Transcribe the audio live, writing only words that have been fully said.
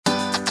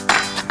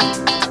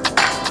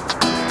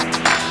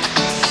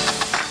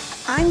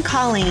I'm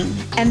Colleen,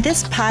 and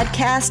this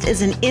podcast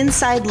is an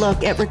inside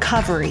look at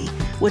recovery,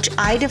 which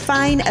I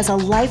define as a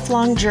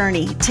lifelong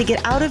journey to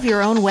get out of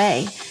your own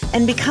way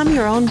and become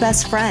your own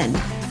best friend.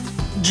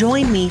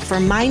 Join me for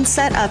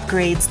mindset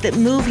upgrades that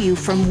move you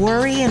from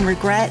worry and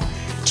regret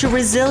to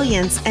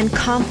resilience and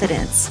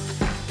confidence.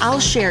 I'll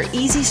share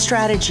easy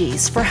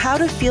strategies for how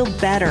to feel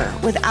better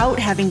without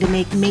having to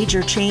make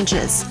major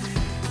changes.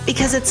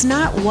 Because it's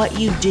not what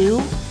you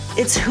do,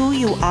 it's who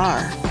you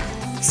are.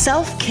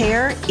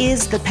 Self-care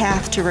is the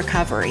path to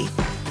recovery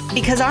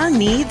because our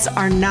needs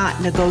are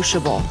not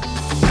negotiable.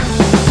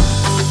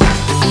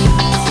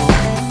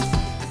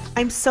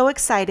 I'm so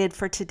excited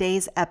for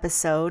today's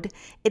episode.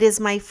 It is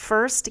my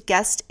first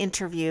guest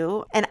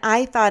interview, and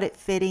I thought it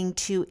fitting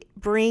to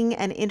bring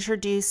and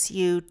introduce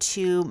you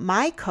to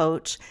my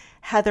coach,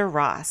 Heather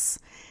Ross.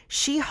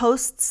 She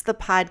hosts the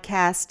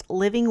podcast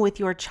Living with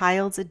Your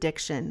Child's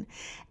Addiction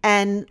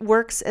and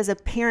works as a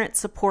parent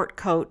support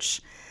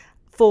coach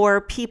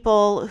for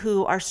people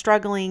who are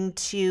struggling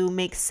to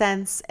make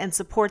sense and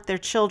support their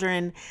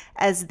children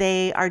as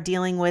they are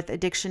dealing with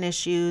addiction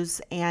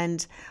issues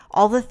and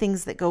all the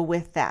things that go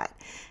with that.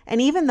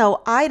 And even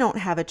though I don't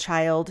have a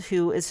child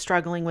who is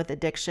struggling with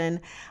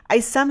addiction, I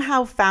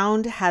somehow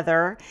found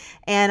Heather,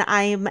 and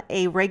I'm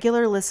a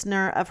regular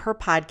listener of her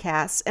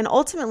podcast, and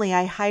ultimately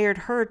I hired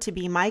her to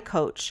be my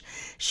coach.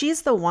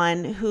 She's the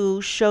one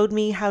who showed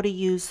me how to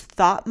use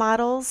thought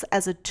models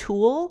as a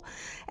tool.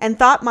 And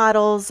thought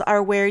models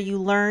are where you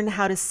learn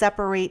how to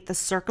separate the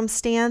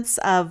circumstance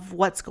of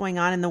what's going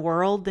on in the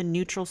world, the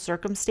neutral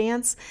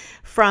circumstance,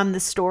 from the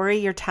story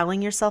you're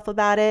telling yourself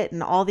about it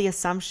and all the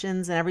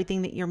assumptions and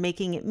everything that you're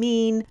making it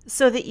mean,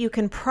 so that you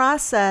can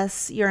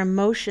process your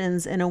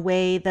emotions in a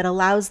way that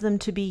allows them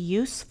to be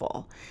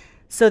useful,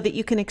 so that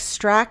you can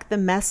extract the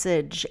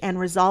message and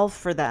resolve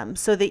for them,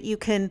 so that you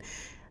can,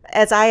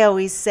 as I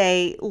always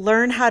say,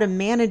 learn how to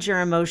manage your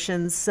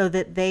emotions so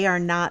that they are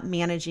not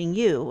managing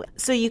you.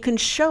 So you can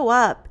show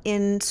up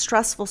in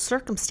stressful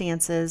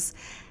circumstances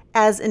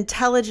as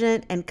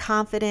intelligent and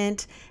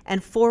confident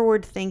and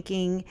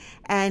forward-thinking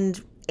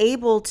and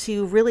able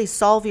to really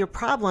solve your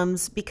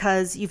problems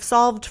because you've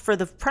solved for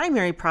the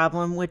primary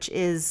problem, which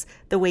is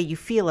the way you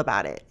feel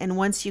about it. And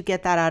once you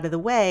get that out of the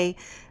way,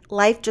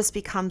 life just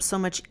becomes so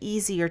much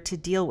easier to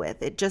deal with.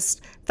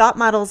 Thought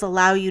models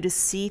allow you to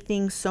see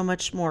things so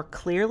much more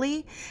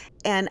clearly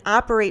and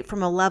operate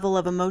from a level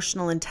of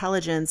emotional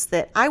intelligence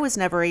that I was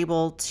never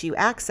able to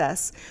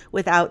access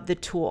without the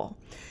tool.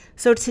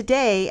 So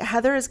today,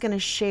 Heather is going to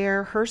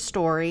share her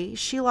story.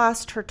 She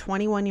lost her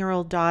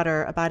 21-year-old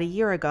daughter about a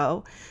year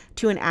ago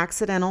to an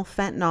accidental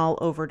fentanyl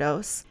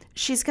overdose.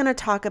 She's going to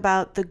talk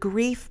about the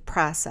grief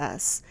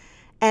process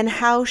and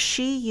how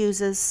she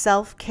uses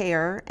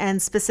self-care,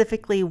 and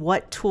specifically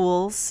what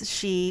tools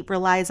she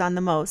relies on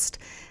the most,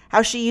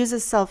 how she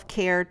uses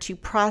self-care to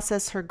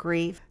process her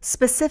grief.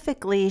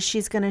 Specifically,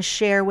 she's going to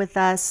share with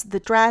us the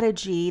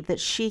strategy that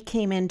she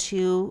came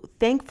into,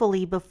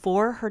 thankfully,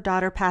 before her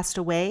daughter passed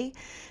away,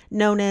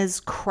 known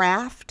as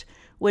CRAFT,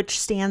 which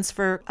stands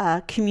for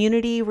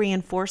Community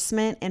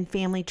Reinforcement and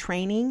Family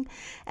Training.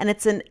 And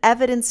it's an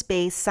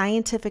evidence-based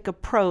scientific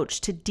approach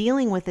to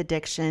dealing with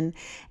addiction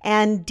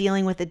and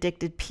dealing with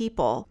addicted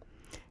people.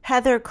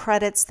 Heather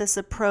credits this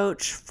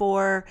approach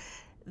for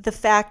the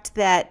fact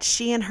that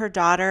she and her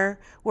daughter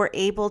were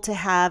able to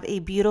have a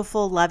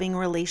beautiful, loving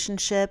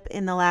relationship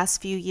in the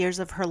last few years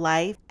of her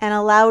life and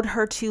allowed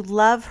her to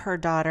love her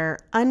daughter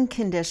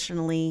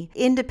unconditionally,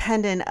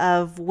 independent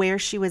of where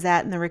she was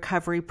at in the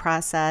recovery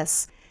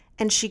process.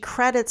 And she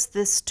credits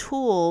this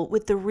tool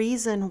with the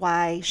reason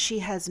why she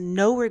has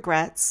no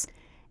regrets.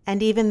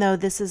 And even though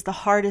this is the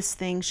hardest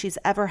thing she's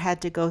ever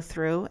had to go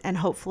through, and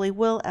hopefully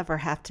will ever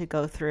have to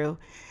go through,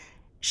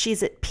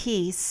 she's at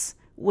peace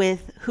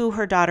with who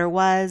her daughter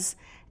was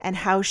and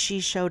how she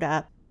showed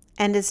up,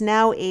 and is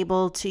now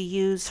able to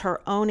use her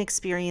own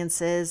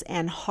experiences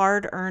and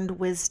hard-earned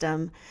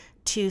wisdom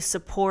to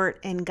support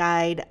and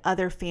guide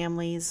other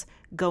families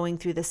going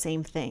through the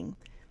same thing.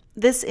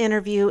 This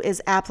interview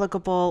is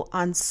applicable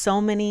on so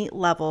many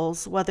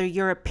levels, whether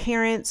you're a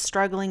parent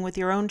struggling with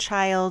your own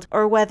child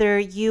or whether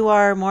you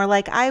are more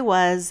like I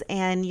was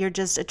and you're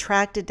just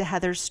attracted to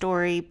Heather's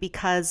story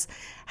because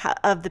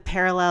of the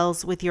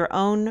parallels with your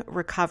own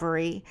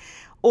recovery.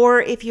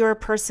 Or if you're a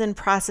person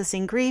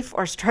processing grief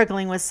or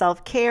struggling with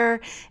self-care,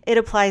 it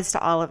applies to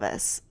all of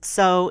us.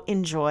 So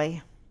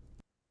enjoy.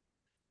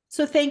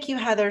 So thank you,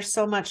 Heather,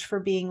 so much for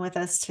being with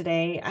us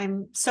today.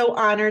 I'm so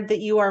honored that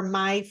you are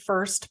my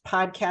first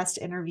podcast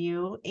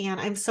interview, and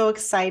I'm so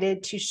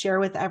excited to share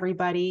with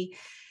everybody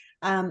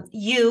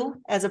you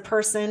as a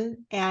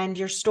person and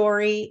your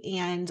story,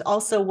 and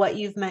also what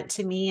you've meant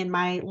to me in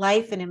my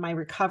life and in my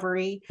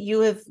recovery. You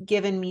have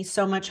given me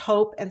so much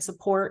hope and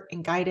support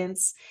and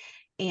guidance,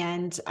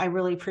 and I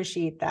really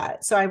appreciate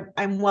that. So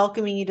I'm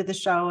welcoming you to the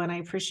show, and I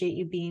appreciate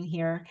you being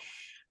here.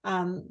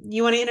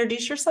 You want to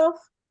introduce yourself?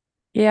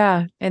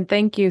 Yeah. And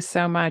thank you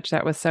so much.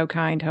 That was so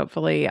kind.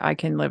 Hopefully I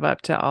can live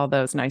up to all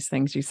those nice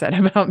things you said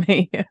about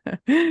me.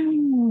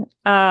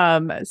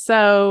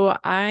 So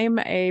I'm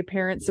a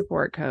parent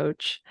support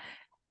coach,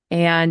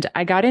 and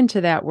I got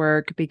into that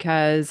work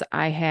because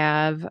I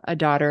have a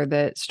daughter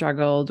that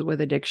struggled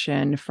with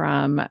addiction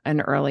from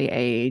an early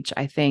age.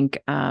 I think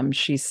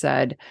she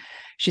said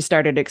she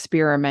started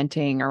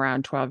experimenting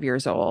around 12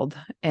 years old.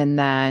 And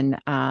then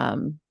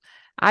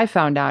I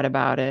found out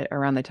about it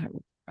around the time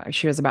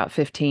she was about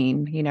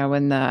 15,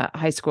 when the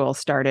high school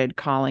started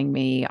calling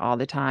me all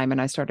the time,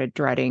 and I started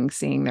dreading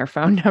seeing their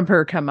phone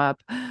number come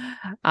up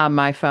on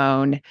my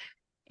phone.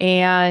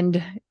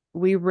 And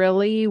we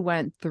really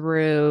went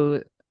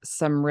through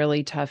some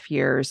really tough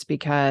years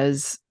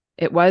because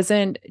it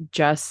wasn't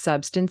just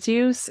substance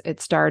use.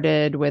 It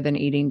started with an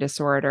eating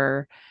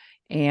disorder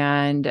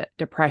and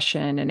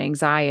depression and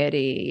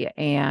anxiety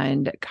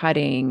and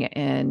cutting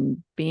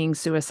and being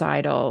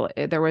suicidal.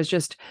 There was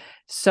just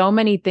so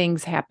many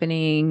things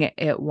happening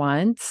at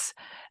once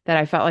that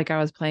I felt like I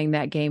was playing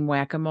that game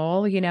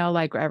whack-a-mole,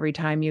 like every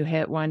time you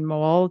hit one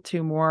mole,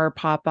 two more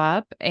pop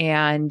up.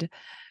 And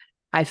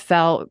I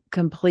felt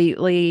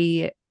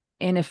completely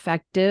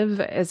ineffective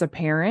as a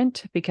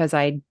parent because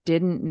I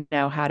didn't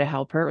know how to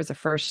help her. It was the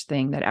first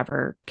thing that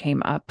ever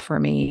came up for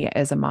me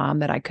as a mom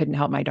that I couldn't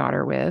help my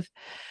daughter with.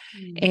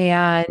 Mm.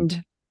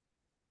 And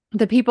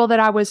the people that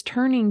I was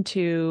turning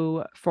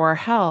to for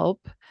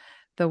help,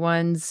 the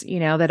ones,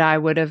 that I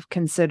would have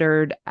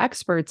considered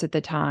experts at the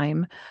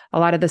time,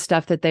 a lot of the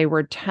stuff that they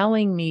were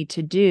telling me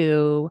to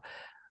do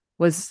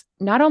was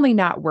not only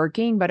not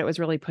working, but it was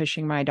really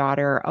pushing my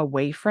daughter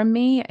away from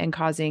me and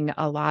causing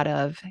a lot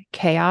of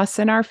chaos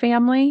in our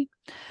family.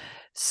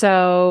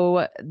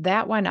 So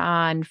that went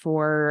on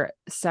for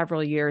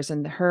several years,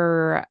 and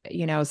her,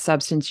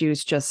 substance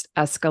use just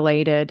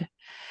escalated.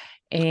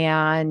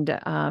 And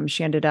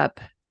she ended up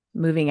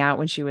moving out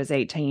when she was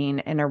 18.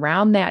 And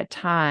around that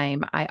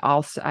time,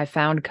 I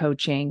found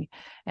coaching,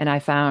 and I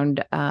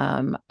found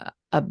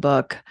a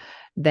book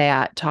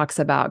that talks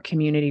about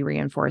community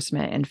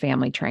reinforcement and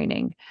family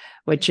training,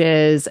 which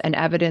is an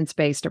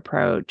evidence-based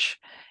approach.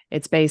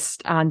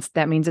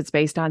 That means it's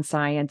based on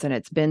science and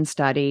it's been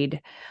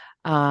studied.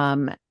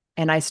 Um,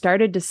 and I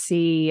started to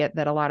see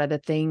that a lot of the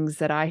things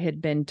that I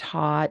had been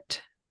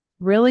taught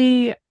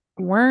really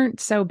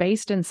weren't so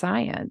based in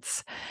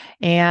science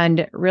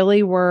and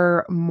really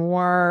were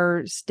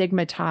more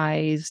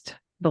stigmatized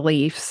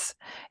beliefs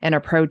and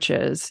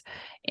approaches.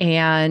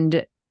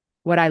 And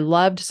what I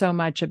loved so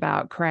much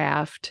about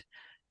craft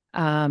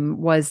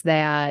was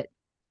that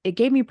it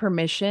gave me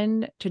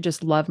permission to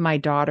just love my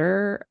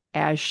daughter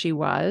as she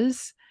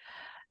was.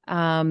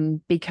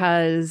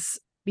 Because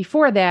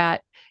before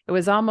that, it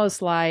was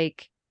almost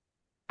like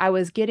I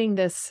was getting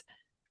this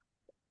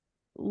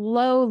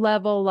low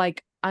level,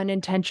 like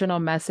unintentional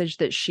message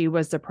that she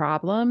was the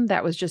problem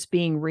that was just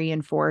being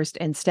reinforced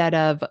instead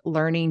of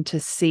learning to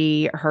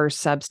see her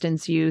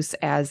substance use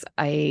as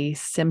a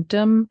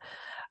symptom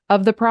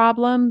of the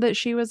problem that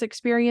she was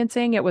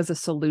experiencing. It was a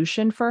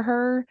solution for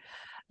her.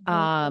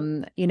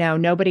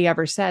 Nobody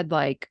ever said,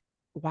 like,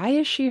 why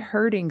is she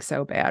hurting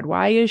so bad?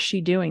 Why is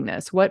she doing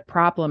this? What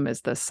problem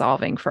is this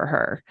solving for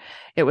her?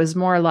 It was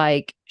more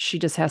like she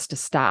just has to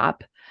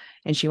stop,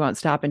 and she won't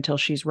stop until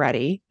she's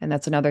ready. And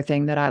that's another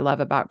thing that I love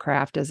about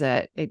craft, is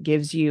that it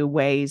gives you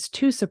ways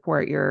to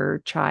support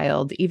your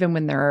child even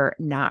when they're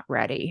not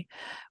ready,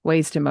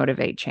 ways to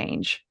motivate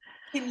change.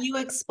 Can you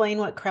explain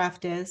what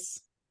craft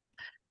is?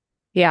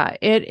 Yeah,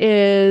 it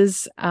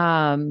is.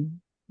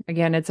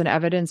 Again, it's an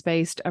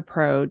evidence-based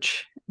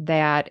approach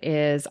that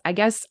is, I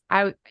guess,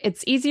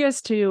 it's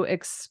easiest to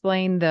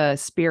explain the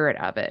spirit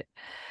of it,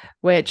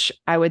 which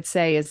I would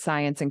say is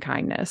science and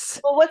kindness.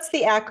 Well, what's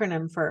the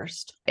acronym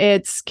first?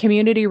 It's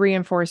community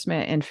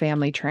reinforcement and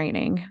family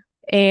training.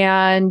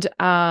 And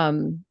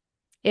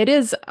it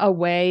is a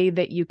way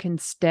that you can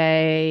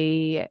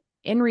stay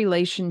in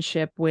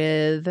relationship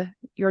with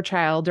your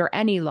child or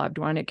any loved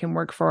one. It can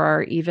work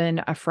for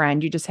even a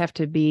friend. You just have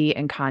to be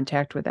in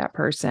contact with that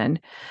person.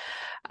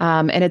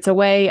 And it's a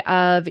way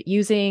of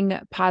using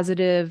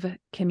positive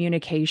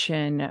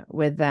communication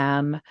with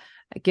them.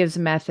 It gives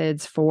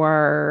methods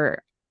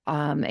for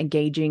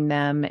engaging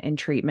them in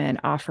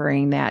treatment,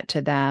 offering that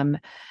to them.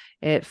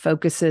 It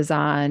focuses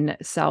on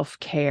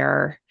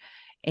self-care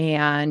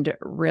and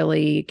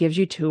really gives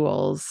you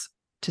tools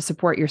to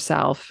support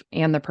yourself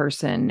and the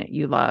person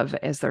you love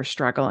as they're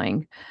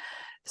struggling.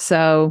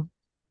 So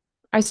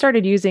I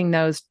started using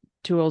those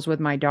tools with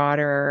my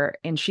daughter,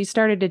 and she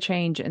started to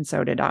change, and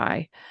so did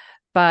I.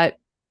 But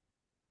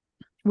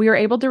we were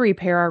able to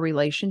repair our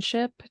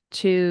relationship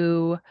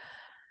to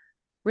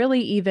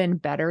really even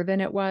better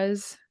than it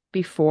was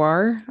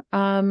before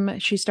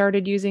she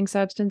started using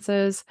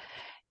substances.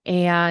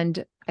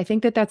 And I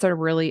think that that's a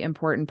really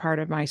important part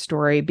of my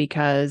story,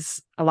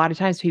 because a lot of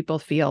times people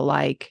feel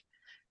like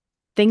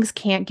things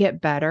can't get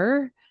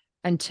better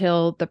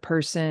until the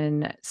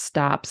person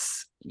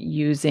stops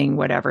using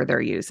whatever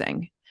they're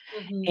using.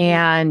 Mhm.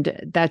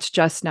 And that's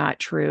just not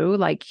true.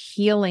 Like,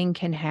 healing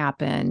can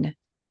happen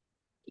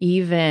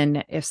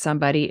even if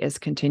somebody is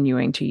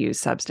continuing to use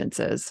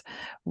substances.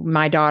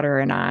 My daughter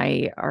and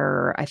I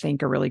are, I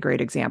think, a really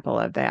great example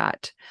of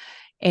that.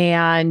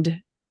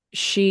 And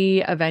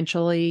she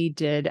eventually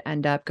did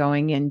end up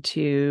going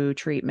into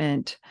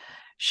treatment.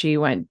 She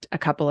went a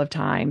couple of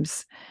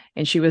times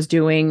and she was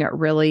doing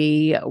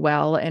really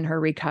well in her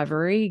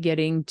recovery,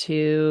 getting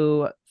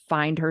to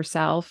find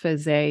herself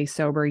as a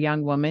sober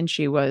young woman.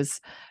 She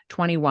was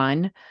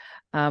 21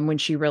 when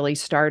she really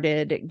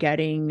started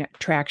getting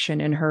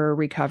traction in her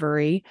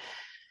recovery.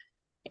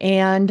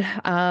 And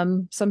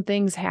some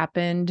things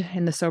happened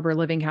in the sober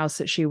living house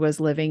that she was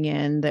living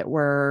in that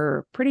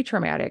were pretty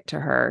traumatic to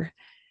her.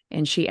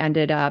 And she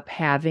ended up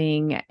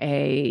having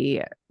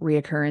a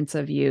reoccurrence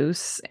of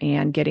use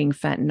and getting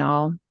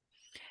fentanyl.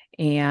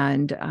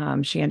 And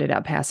she ended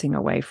up passing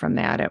away from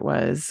that. It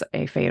was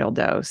a fatal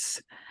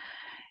dose.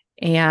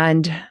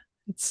 And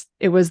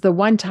it was the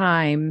one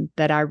time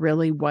that I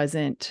really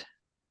wasn't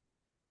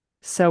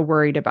so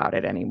worried about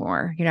it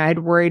anymore. I had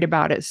worried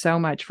about it so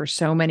much for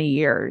so many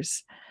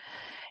years.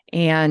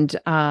 And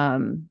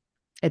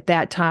at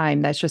that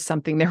time, that's just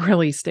something that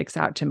really sticks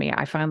out to me.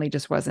 I finally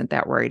just wasn't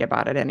that worried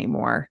about it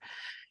anymore.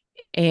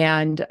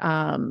 And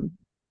I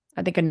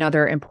think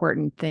another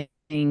important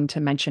thing to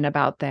mention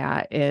about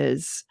that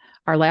is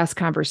our last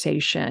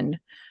conversation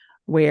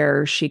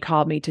where she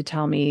called me to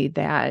tell me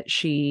that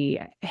she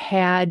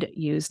had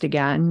used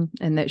again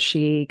and that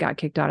she got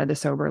kicked out of the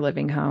sober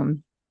living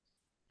home.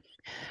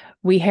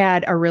 We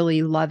had a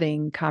really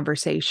loving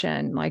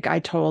conversation. Like, I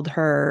told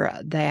her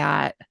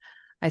that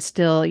I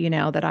still,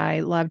 that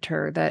I loved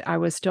her, that I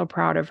was still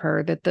proud of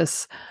her, that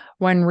this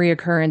one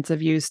reoccurrence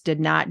of use did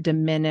not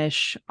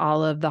diminish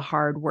all of the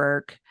hard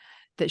work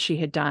that she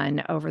had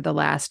done over the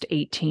last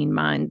 18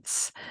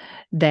 months,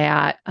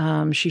 that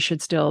she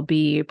should still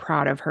be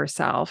proud of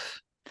herself.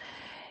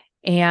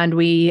 And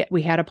we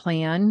had a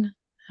plan.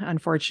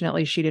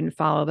 Unfortunately, she didn't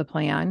follow the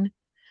plan.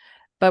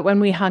 But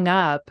when we hung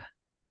up,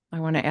 I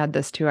want to add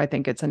this too. I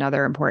think it's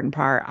another important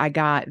part. I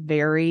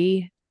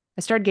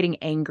started getting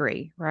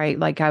angry, right?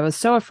 Like, I was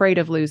so afraid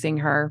of losing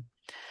her.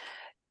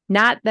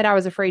 Not that I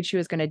was afraid she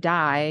was going to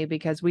die,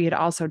 because we had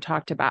also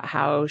talked about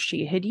how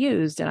she had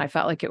used, and I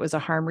felt like it was a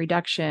harm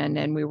reduction.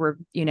 And we were,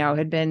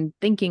 had been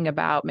thinking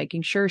about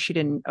making sure she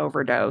didn't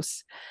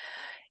overdose.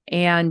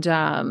 And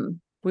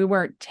we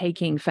weren't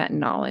taking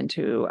fentanyl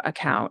into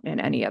account in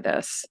any of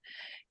this.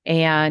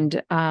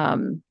 And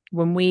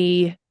when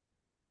we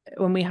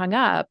hung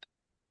up,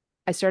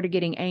 I started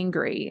getting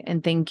angry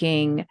and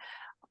thinking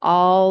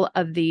all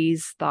of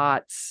these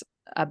thoughts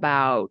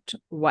about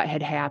what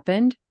had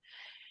happened.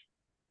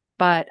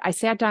 But I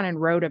sat down and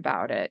wrote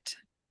about it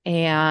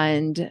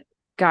and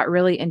got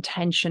really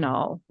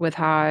intentional with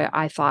how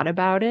I thought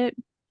about it.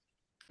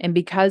 And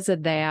because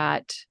of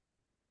that,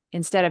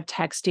 instead of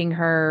texting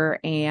her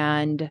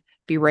and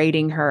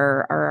berating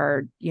her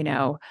or,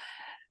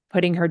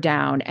 putting her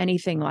down,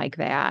 anything like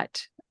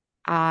that,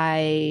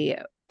 I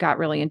got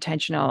really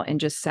intentional and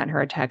just sent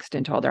her a text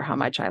and told her how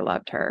much I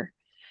loved her.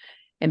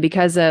 And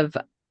because of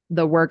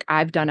the work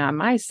I've done on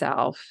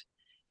myself,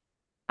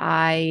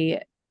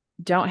 I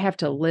don't have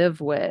to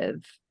live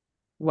with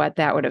what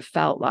that would have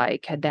felt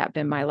like had that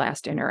been my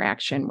last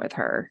interaction with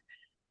her.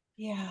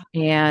 Yeah.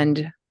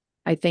 And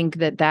I think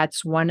that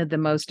that's one of the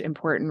most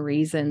important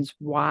reasons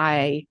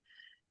why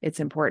it's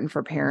important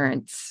for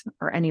parents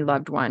or any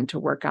loved one to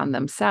work on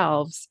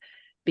themselves,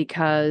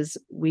 because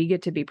we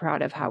get to be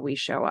proud of how we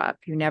show up.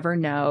 You never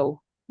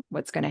know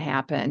what's going to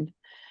happen.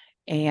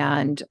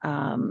 And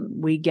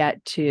we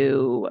get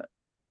to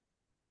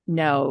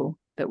know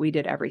that we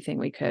did everything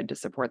we could to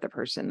support the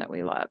person that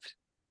we loved.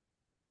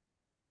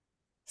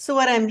 So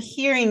what I'm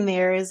hearing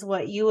there is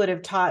what you would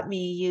have taught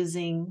me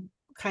using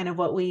kind of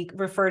what we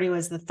refer to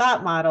as the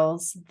thought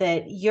models,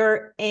 that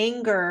your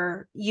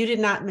anger, you did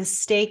not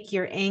mistake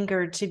your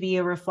anger to be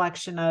a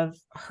reflection of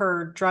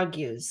her drug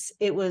use.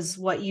 It was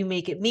what you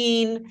make it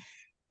mean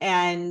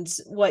and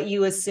what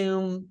you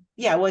assume,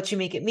 what you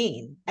make it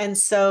mean. And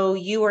so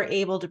you were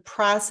able to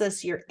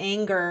process your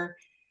anger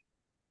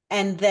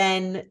and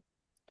then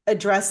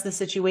address the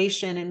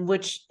situation, in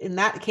which, in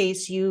that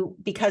case,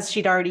 because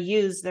she'd already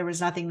used, there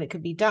was nothing that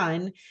could be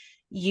done.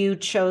 You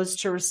chose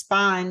to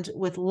respond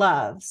with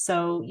love.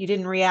 So you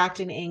didn't react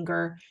in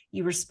anger.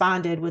 You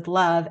responded with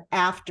love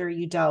after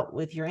you dealt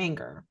with your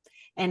anger.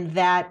 And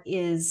that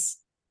is,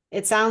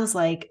 it sounds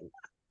like,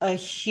 a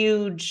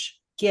huge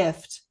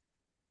gift,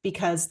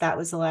 because that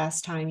was the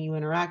last time you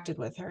interacted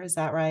with her. Is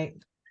that right?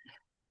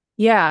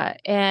 Yeah.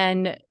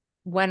 And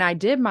when I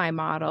did my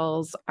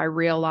models, I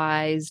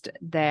realized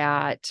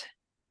that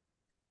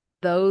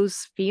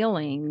those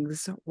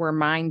feelings were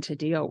mine to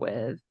deal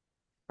with,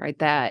 right?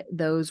 That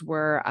those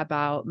were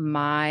about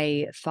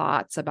my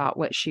thoughts about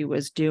what she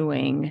was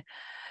doing.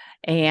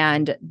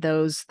 And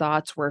those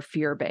thoughts were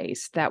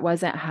fear-based. That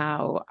wasn't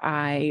how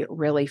I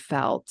really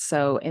felt.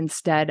 So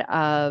instead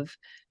of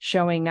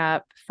showing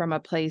up from a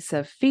place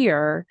of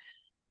fear,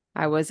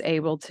 I was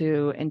able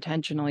to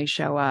intentionally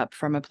show up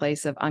from a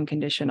place of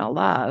unconditional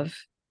love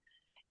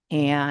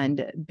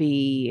and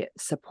be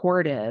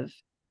supportive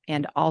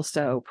and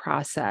also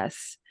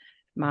process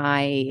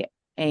my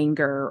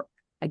anger.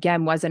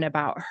 Again, wasn't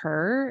about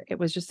her. It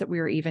was just that we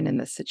were even in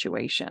this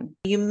situation.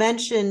 You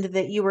mentioned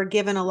that you were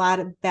given a lot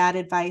of bad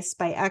advice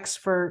by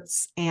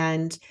experts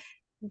and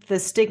the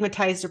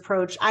stigmatized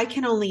approach. I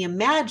can only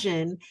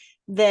imagine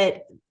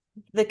that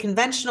the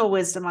conventional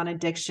wisdom on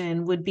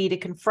addiction would be to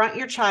confront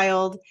your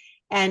child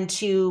and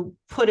to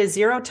put a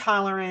zero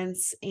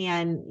tolerance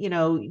and,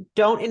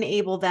 don't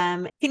enable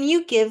them. Can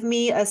you give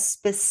me a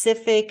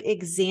specific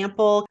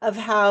example of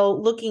how,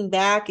 looking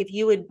back, if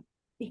you had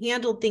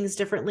handled things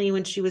differently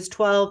when she was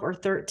 12 or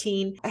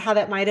 13, how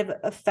that might have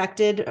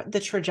affected the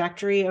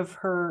trajectory of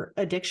her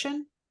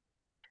addiction?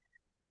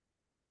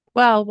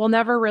 Well, we'll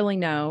never really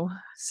know.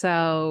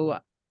 So,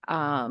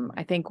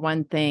 I think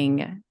one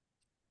thing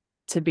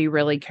to be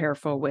really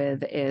careful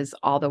with is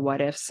all the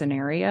what if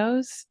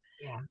scenarios.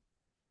 Yeah.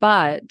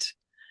 But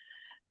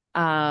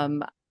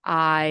um,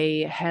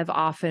 I have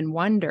often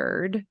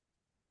wondered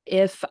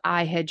if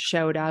I had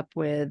showed up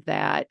with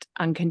that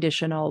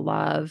unconditional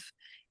love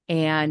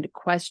and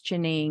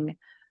questioning,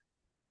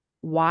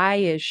 why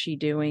is she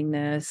doing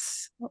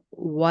this?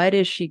 What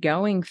is she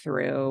going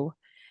through?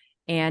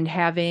 And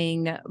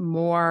having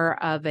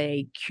more of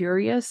a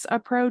curious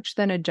approach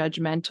than a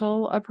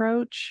judgmental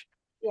approach,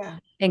 Yeah.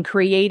 and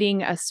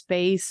creating a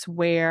space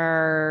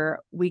where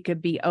we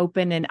could be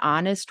open and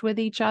honest with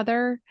each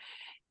other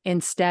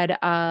instead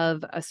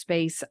of a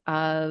space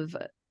of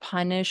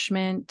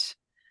punishment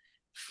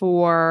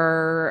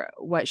for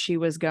what she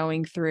was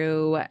going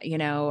through.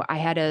 I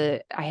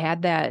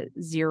had that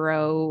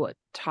zero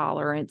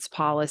tolerance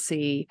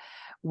policy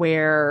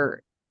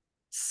where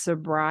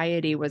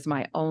sobriety was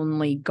my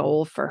only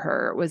goal for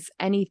her. It was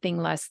anything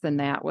less than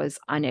that was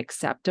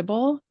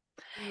unacceptable.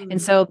 And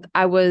Mm. so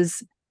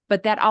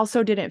but that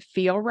also didn't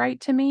feel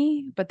right to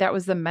me, but that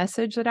was the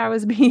message that I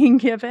was being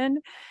given.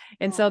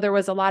 And Yeah. so there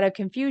was a lot of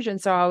confusion.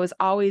 So I was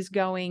always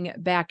going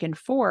back and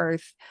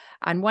forth,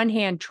 on one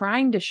hand,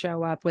 trying to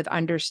show up with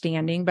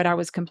understanding, but I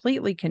was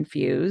completely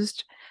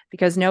confused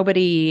because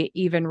nobody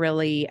even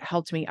really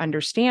helped me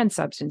understand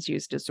substance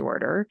use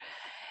disorder.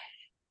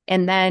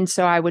 And then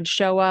so I would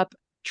show up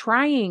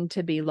trying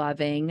to be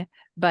loving,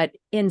 but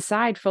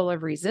inside full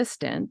of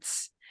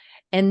resistance.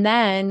 And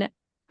then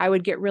I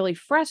would get really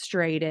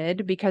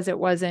frustrated because it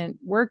wasn't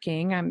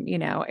working. I'm,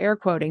 air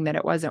quoting that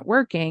it wasn't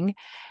working.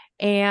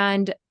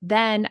 And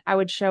then I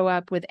would show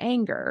up with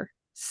anger.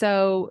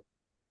 So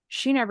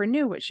she never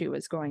knew what she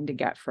was going to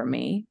get from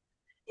me.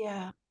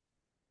 Yeah.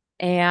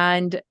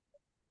 And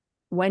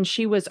when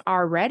she was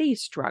already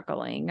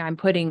struggling, I'm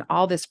putting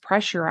all this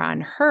pressure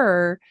on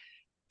her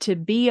to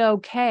be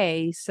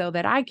okay so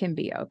that I can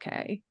be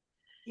okay.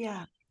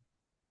 Yeah.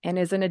 And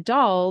as an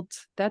adult,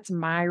 that's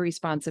my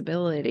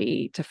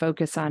responsibility to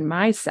focus on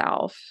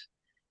myself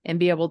and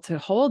be able to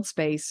hold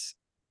space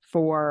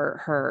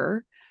for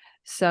her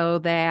so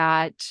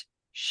that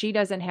she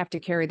doesn't have to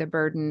carry the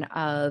burden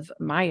of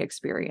my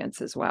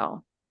experience as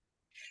well.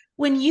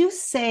 When you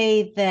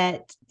say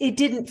that it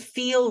didn't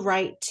feel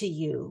right to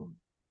you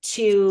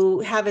to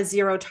have a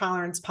zero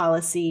tolerance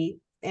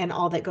policy and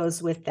all that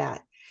goes with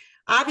that,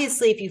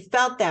 obviously, if you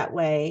felt that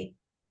way,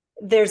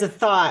 there's a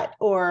thought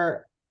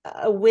or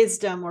a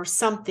wisdom or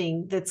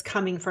something that's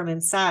coming from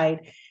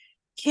inside.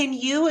 Can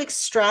you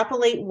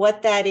extrapolate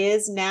what that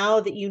is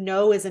now that you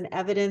know is an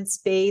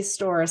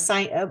evidence-based or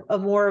a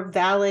more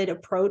valid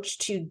approach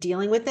to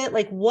dealing with it?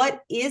 Like,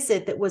 what is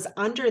it that was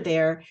under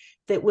there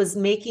that was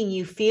making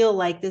you feel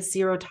like this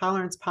zero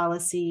tolerance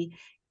policy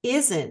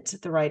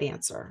isn't the right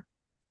answer?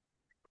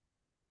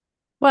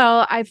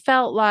 Well, I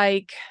felt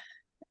like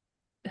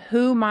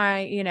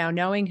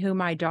knowing who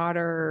my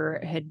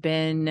daughter had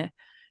been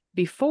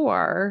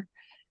before,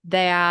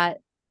 that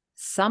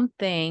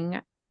something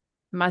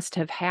must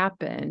have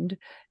happened,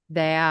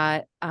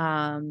 that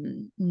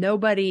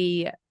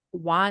nobody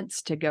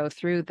wants to go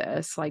through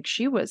this. Like,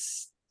 she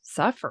was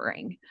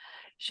suffering.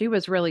 She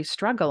was really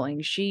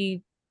struggling.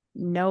 She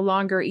no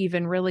longer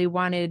even really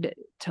wanted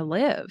to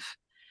live.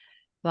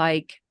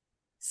 Like,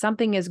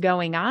 something is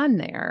going on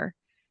there.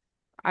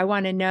 I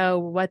want to know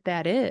what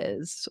that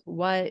is,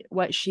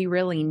 what she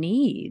really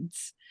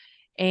needs.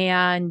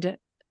 And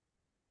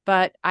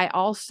but I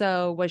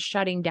also was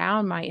shutting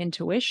down my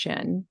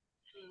intuition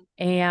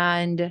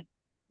and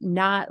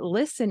not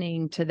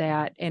listening to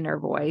that inner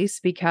voice,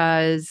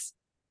 because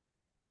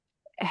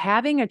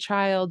having a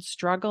child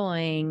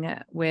struggling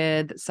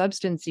with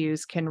substance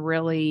use can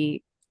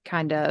really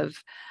kind of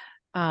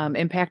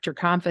impact your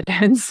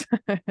confidence.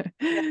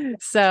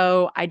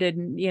 So I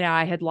didn't,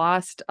 I had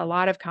lost a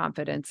lot of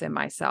confidence in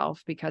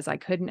myself because I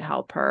couldn't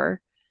help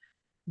her.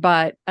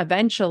 But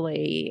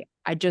eventually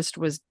I just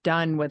was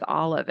done with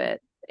all of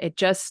it. It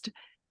just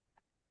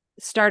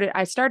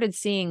I started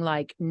seeing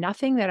like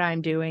nothing that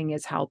I'm doing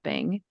is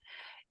helping,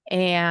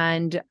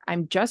 and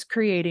I'm just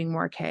creating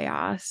more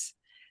chaos.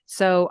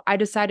 So I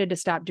decided to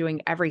stop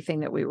doing everything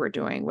that we were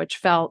doing, which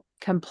felt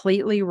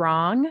completely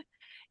wrong.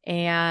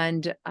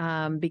 And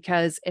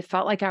because it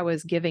felt like I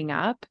was giving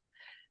up,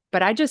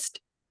 but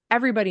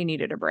everybody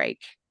needed a break.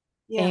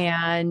 Yeah.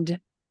 And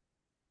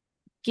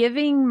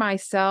giving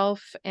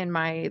myself and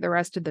the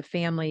rest of the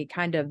family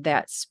kind of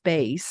that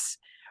space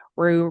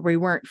where we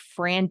weren't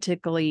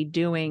frantically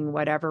doing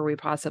whatever we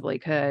possibly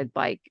could.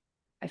 Like,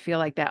 I feel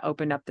like that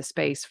opened up the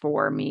space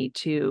for me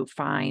to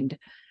find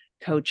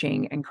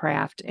coaching and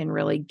craft and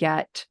really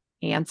get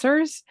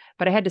answers.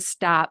 But I had to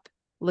stop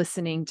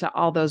listening to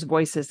all those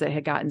voices that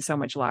had gotten so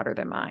much louder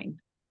than mine.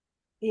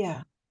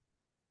 Yeah.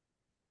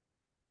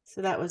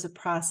 So that was a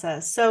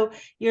process. So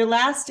your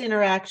last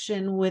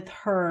interaction with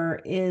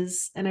her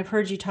is, and I've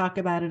heard you talk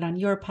about it on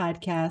your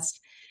podcast,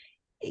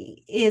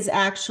 is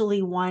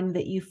actually one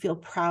that you feel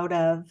proud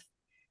of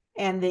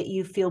and that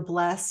you feel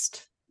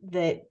blessed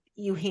that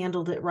you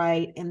handled it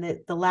right and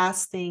that the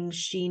last thing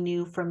she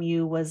knew from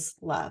you was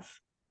love.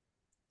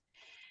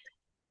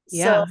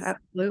 Yeah,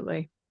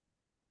 absolutely.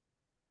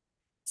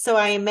 So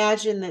I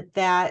imagine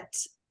that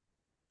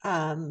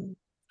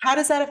how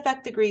does that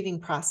affect the grieving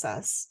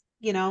process?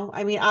 You know,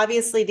 I mean,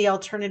 obviously the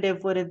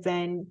alternative would have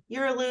been,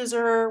 you're a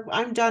loser,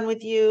 I'm done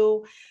with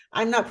you,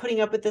 I'm not putting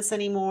up with this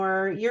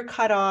anymore, you're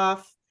cut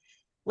off.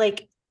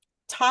 Like,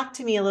 talk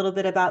to me a little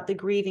bit about the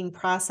grieving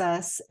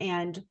process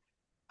and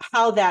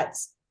how that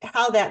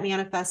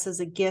manifests as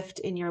a gift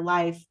in your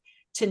life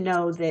to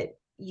know that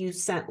you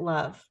sent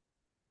love.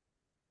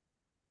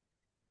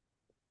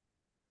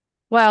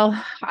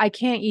 Well, I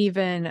can't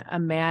even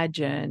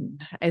imagine,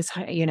 as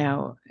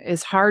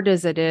as hard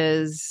as it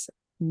is,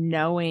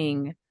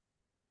 knowing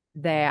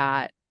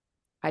that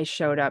I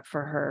showed up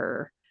for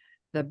her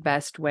the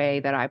best way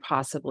that I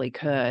possibly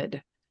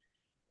could.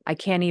 I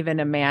can't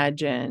even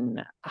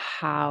imagine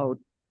how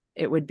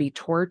it would be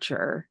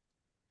torture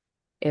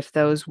if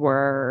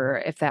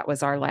that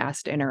was our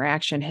last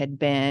interaction had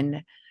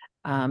been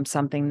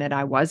something that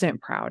I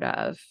wasn't proud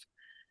of.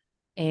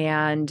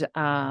 And,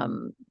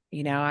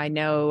 I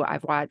know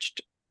I've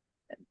watched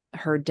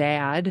her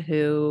dad,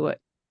 who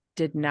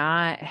did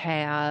not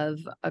have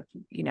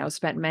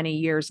spent many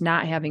years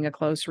not having a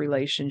close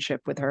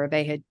relationship with her.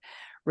 They had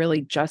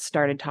really just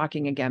started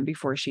talking again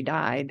before she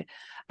died.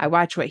 I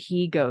watch what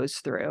he goes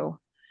through.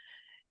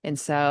 And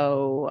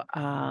so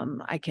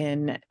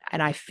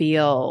I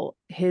feel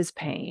his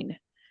pain.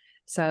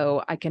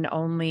 So I can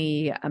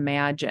only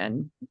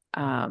imagine,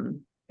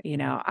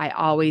 I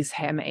always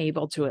am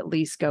able to at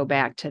least go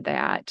back to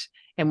that.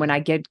 And when I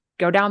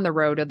go down the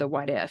road of the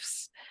what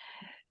ifs,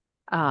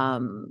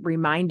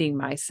 reminding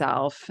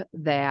myself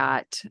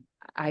that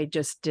I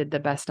just did the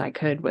best I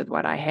could with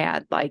what I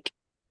had. Like,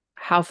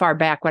 how far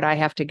back would I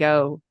have to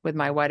go with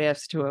my what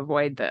ifs to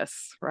avoid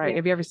this? Right. Yeah.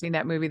 Have you ever seen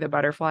that movie, The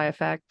Butterfly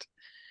Effect?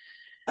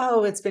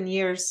 Oh, it's been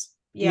years.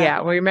 Yeah. Yeah.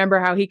 Well, remember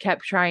how he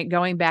kept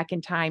going back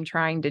in time,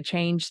 trying to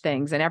change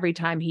things. And every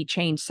time he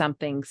changed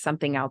something,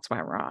 something else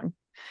went wrong.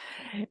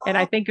 And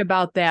I Oh, think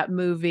about that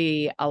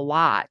movie a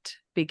lot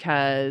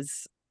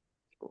because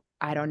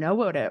I don't know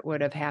what it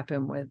would have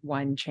happened with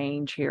one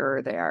change here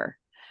or there.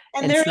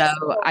 and And there so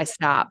is, I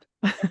stop.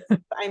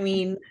 I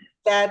mean,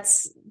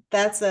 that's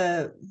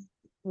a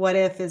what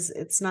if, is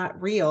it's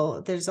not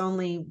real. There's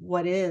only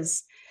what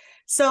is.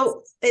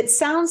 So it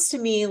sounds to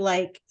me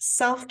like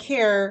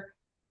self-care.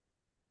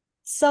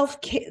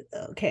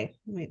 Okay,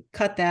 let me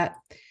cut that.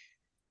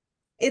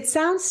 It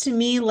sounds to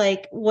me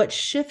like what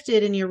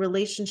shifted in your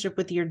relationship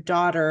with your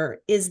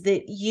daughter is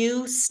that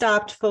you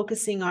stopped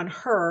focusing on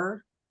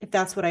her, if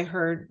that's what I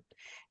heard,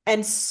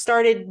 and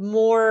started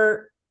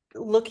more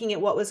looking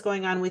at what was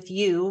going on with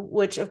you,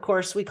 which of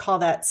course we call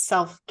that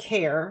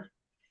self-care.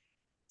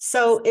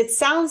 So it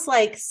sounds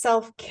like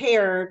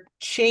self-care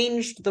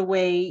changed the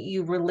way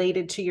you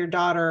related to your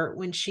daughter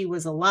when she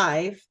was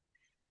alive.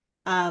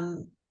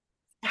 Um,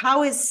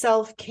 how is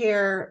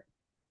self-care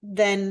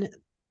then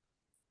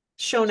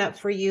shown up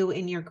for you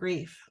in your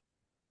grief?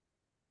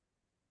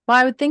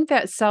 Well, I think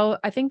that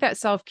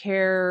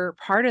self-care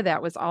part of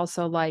that was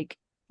also like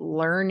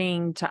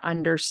learning to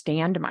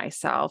understand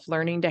myself,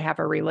 learning to have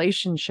a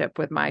relationship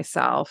with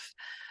myself,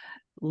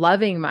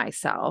 loving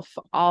myself,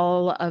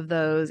 all of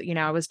those,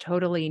 I was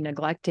totally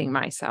neglecting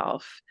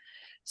myself.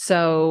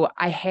 So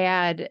I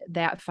had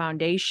that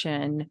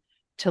foundation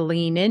to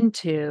lean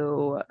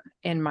into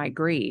in my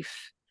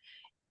grief.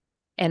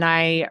 And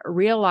I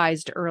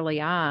realized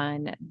early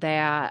on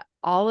that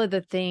all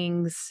the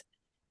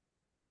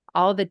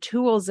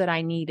tools that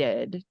I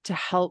needed to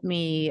help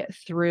me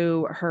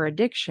through her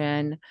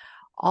addiction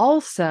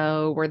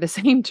also were the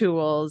same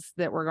tools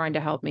that were going to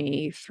help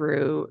me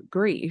through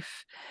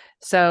grief.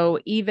 So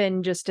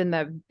even just in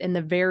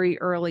the very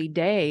early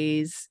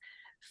days,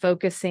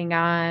 focusing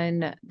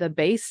on the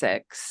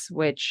basics,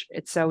 which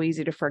it's so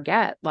easy to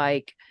forget,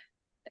 like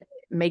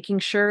making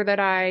sure that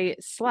I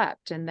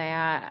slept and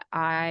that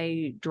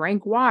I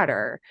drank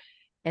water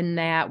and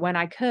that when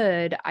I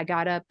could, I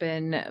got up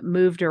and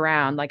moved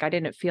around. Like, I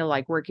didn't feel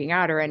like working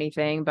out or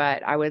anything,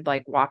 but I would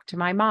like walk to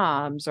my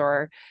mom's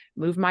or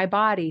move my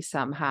body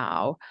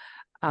somehow.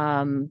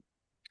 Um,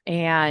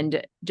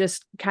 and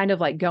just kind of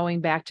like going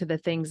back to the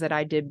things that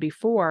I did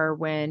before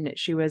when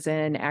she was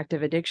in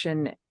active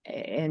addiction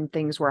and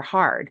things were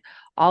hard.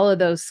 All of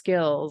those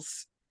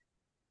skills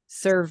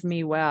served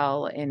me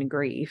well in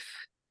grief.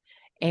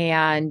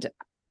 And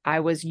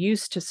I was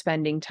used to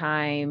spending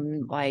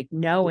time like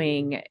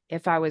knowing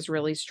if I was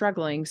really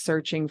struggling,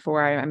 searching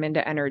for, I'm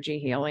into energy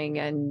healing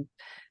and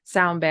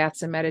sound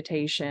baths and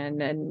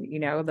meditation and,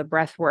 the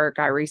breath work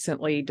I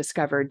recently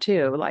discovered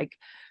too, like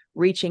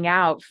reaching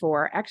out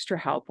for extra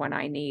help when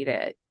I need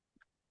it,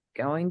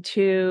 going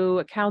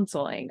to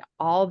counseling,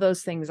 all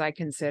those things I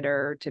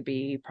consider to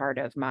be part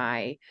of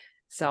my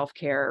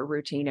self-care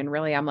routine. And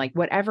really, I'm like,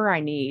 whatever I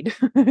need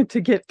to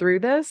get through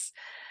this,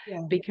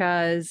 Yeah.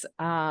 because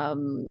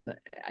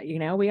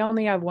we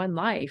only have one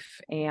life,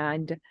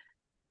 and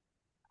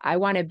I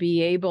want to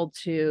be able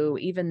to,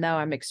 even though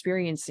I'm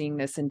experiencing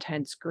this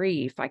intense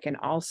grief, I can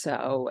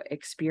also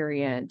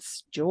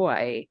experience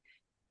joy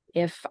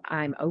if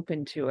I'm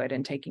open to it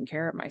and taking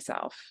care of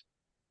myself.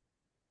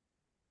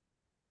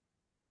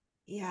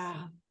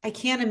 Yeah. I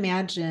can't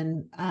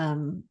imagine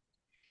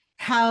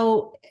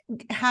how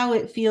how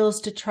it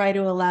feels to try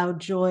to allow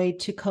joy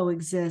to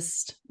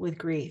coexist with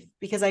grief,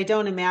 because I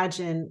don't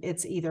imagine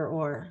it's either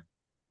or.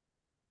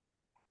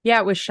 Yeah,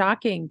 it was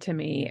shocking to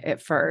me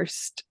at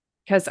first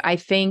because I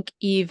think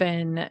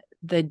even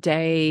the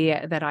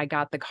day that I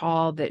got the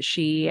call that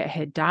she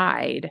had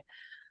died,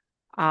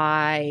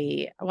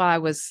 I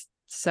was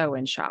so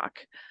in shock.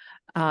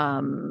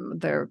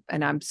 And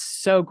I'm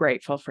so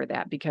grateful for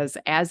that because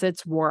as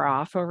it's wore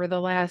off over the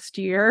last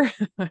year,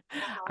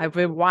 I've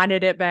been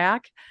wanted it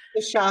back.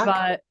 The shock.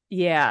 But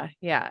yeah.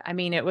 I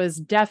mean, it was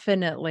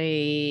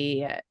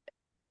definitely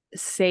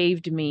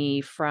saved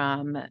me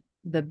from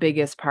the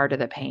biggest part of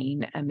the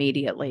pain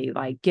immediately,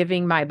 like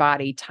giving my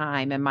body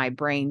time and my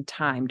brain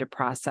time to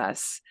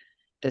process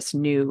this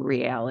new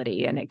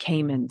reality. And it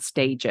came in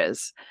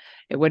stages.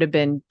 It would have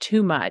been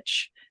too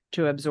much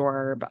to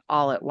absorb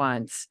all at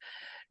once.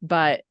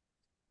 But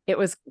it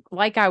was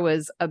like I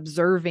was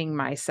observing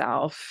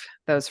myself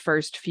those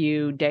first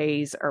few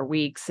days or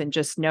weeks and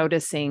just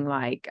noticing,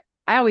 like,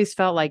 I always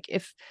felt like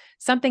if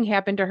something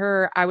happened to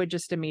her, I would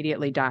just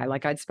immediately die.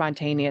 Like I'd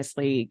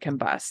spontaneously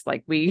combust.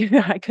 Like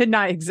I could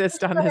not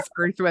exist on this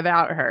earth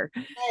without her.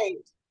 Right.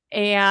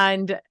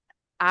 And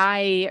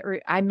I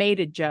made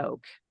a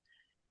joke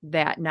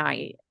that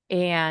night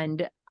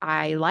and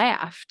I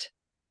laughed.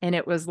 And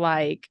it was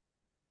like,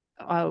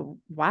 oh,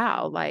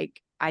 wow.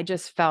 Like I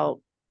just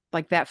felt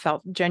like that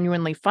felt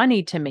genuinely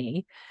funny to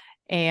me.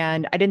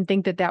 And I didn't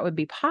think that that would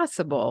be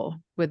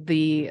possible with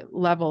the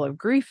level of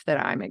grief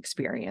that I'm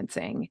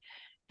experiencing.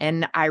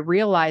 And I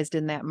realized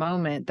in that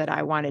moment that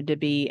I wanted to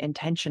be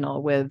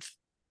intentional with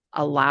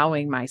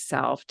allowing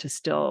myself to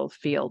still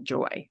feel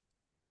joy.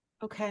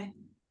 Okay.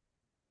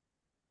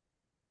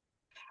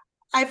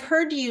 I've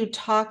heard you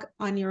talk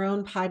on your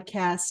own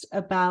podcast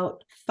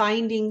about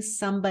finding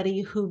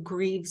somebody who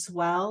grieves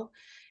well.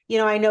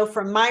 I know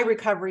from my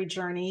recovery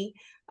journey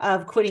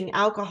of quitting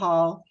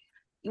alcohol,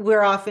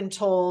 we're often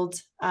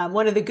told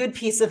one of the good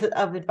pieces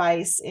of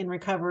advice in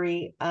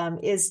recovery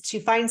is to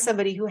find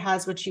somebody who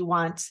has what you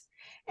want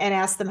and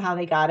ask them how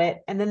they got it,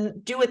 and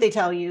then do what they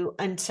tell you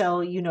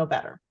until you know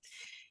better.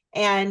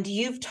 And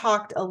you've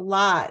talked a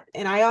lot,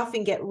 and I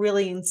often get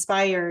really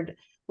inspired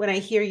when I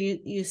hear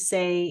you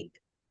say,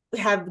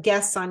 have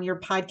guests on your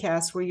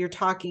podcast where you're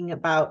talking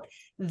about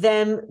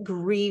them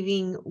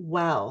grieving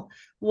well.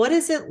 What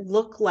does it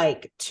look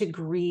like to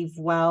grieve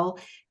well?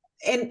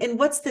 And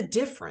what's the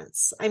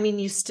difference? I mean,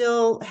 you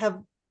still have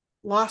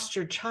lost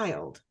your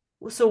child.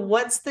 So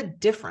what's the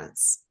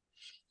difference?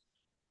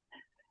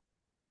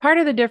 Part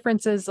of the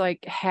difference is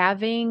like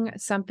having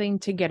something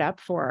to get up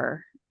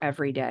for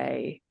every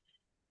day,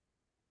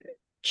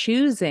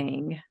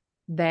 choosing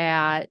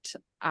that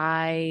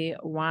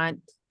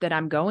that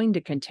I'm going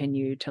to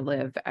continue to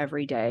live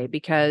every day,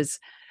 because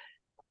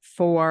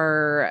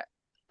for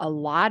a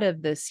lot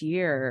of this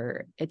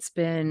year, it's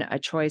been a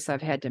choice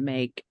I've had to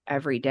make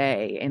every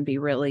day and be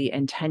really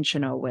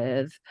intentional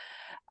with,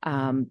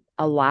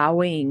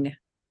 allowing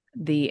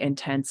the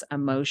intense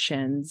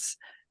emotions,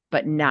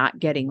 but not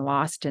getting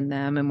lost in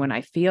them. And when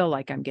I feel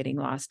like I'm getting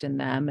lost in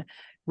them,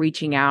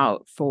 reaching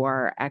out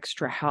for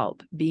extra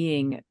help,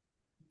 being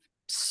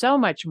so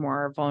much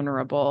more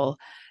vulnerable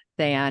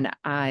than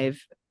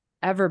I've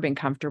ever been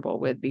comfortable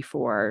with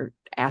before,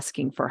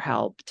 asking for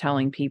help,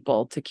 telling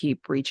people to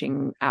keep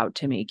reaching out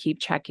to me, keep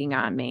checking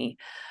on me.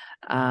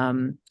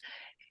 Um,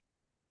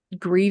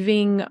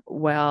 Grieving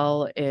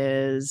well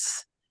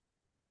is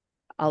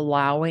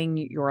allowing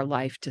your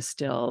life to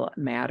still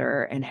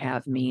matter and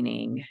have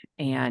meaning.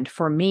 And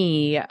for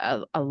me,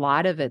 a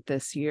lot of it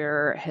this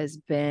year has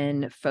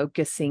been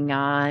focusing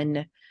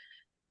on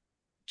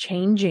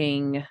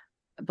changing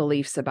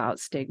beliefs about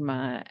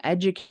stigma,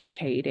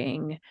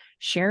 educating,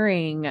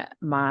 sharing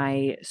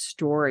my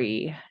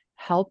story,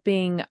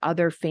 helping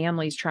other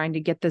families, trying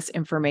to get this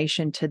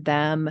information to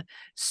them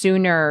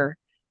sooner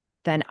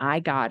than I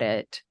got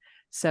it,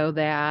 so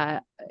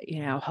that,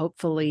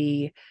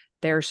 hopefully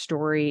their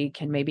story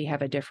can maybe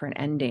have a different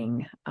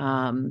ending.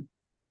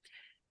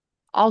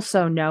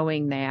 Also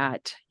knowing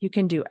that you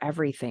can do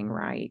everything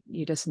right.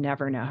 You just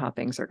never know how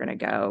things are going to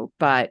go.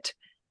 But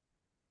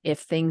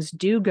if things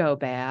do go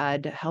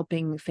bad,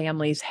 helping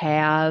families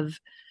have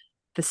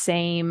the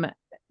same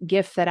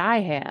gift that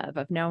I have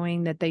of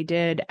knowing that they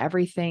did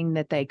everything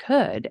that they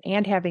could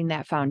and having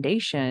that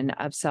foundation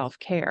of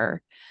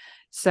self-care.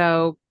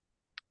 So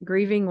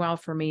grieving well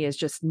for me is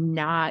just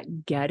not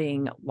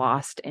getting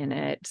lost in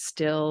it,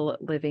 still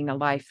living a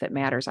life that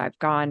matters. I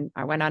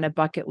went on a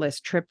bucket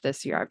list trip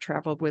this year. I've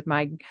traveled with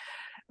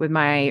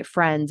my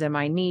friends and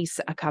my niece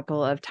a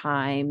couple of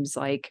times,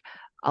 like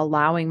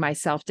allowing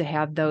myself to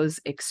have those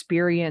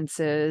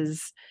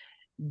experiences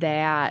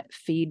that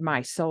feed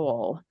my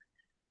soul.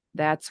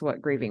 That's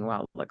what grieving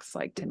well looks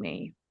like to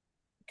me.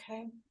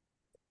 Okay.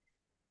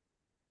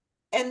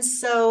 And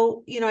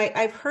so,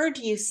 I've heard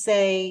you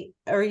say,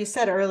 or you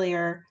said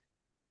earlier,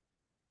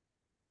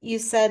 you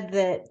said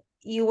that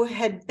you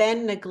had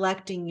been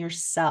neglecting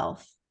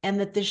yourself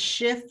and that the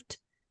shift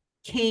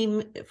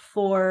came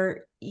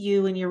for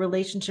you in your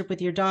relationship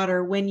with your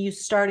daughter when you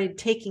started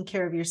taking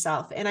care of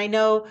yourself. And I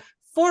know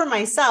for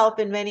myself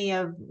and many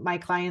of my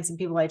clients and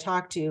people I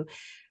talk to,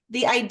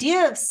 the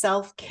idea of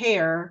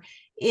self-care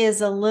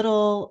is a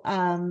little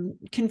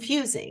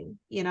confusing.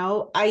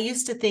 I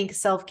used to think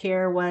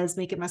self-care was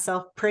making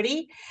myself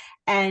pretty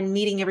and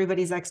meeting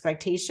everybody's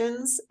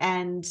expectations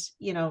and,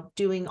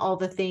 doing all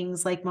the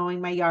things like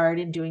mowing my yard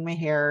and doing my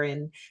hair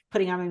and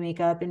putting on my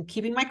makeup and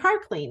keeping my car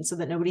clean so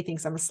that nobody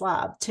thinks I'm a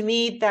slob. To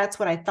me, that's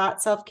what I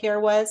thought self-care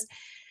was.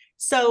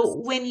 So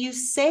when you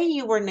say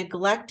you were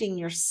neglecting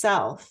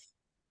yourself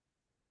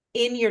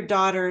in your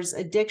daughter's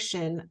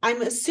addiction,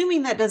 I'm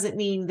assuming that doesn't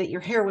mean that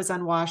your hair was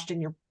unwashed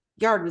and your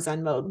yard was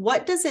unmowed.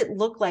 What does it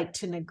look like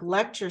to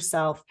neglect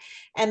yourself?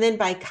 And then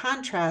by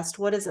contrast,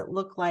 what does it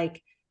look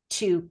like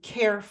to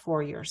care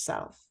for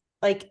yourself?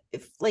 Like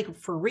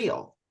for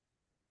real?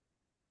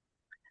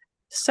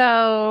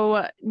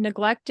 So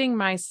neglecting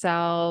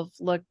myself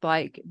looked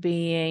like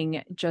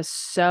being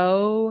just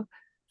so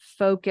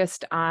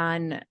focused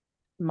on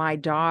my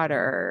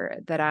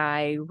daughter that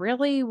I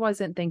really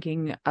wasn't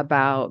thinking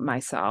about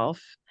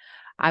myself.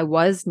 I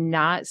was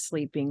not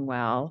sleeping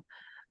well.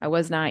 I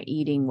was not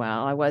eating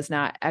well. I was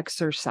not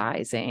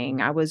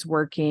exercising. I was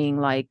working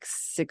like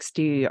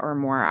 60 or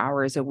more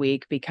hours a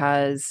week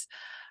because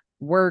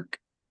work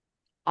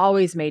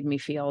always made me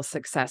feel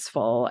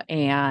successful.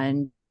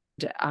 And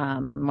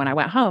when I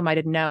went home, I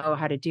didn't know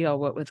how to deal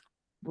with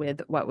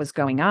what was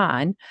going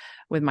on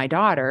with my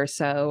daughter.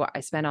 So I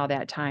spent all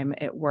that time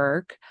at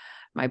work.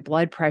 My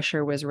blood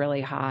pressure was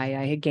really high.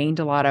 I had gained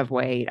a lot of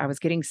weight. I was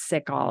getting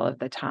sick all of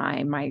the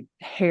time. My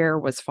hair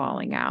was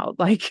falling out.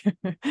 Like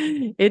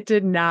it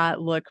did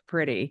not look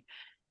pretty.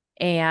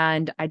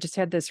 And I just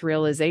had this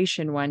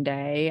realization one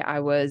day.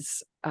 I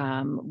was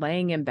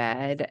laying in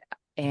bed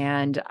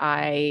and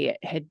I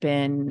had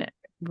been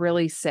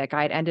really sick.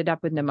 I'd ended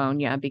up with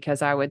pneumonia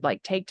because I would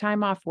like take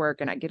time off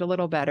work and I'd get a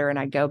little better and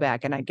I'd go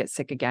back and I'd get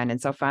sick again.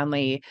 And so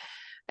finally,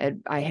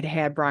 I had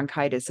had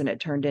bronchitis and it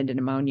turned into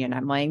pneumonia. And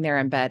I'm laying there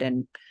in bed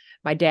and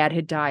my dad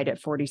had died at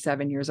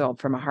 47 years old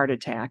from a heart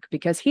attack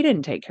because he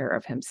didn't take care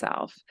of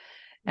himself.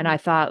 And I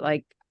thought,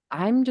 like,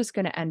 I'm just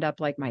going to end up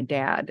like my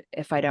dad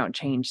if I don't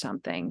change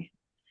something.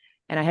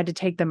 And I had to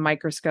take the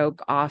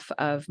microscope off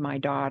of my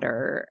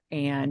daughter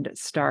and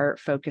start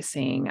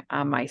focusing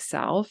on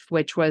myself,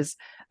 which was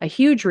a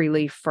huge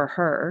relief for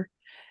her.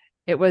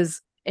 It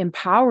was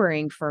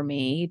empowering for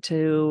me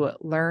to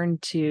learn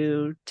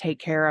to take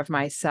care of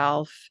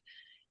myself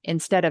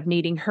instead of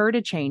needing her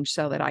to change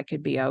so that I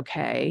could be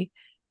okay.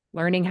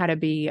 Learning how to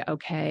be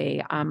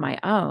okay on my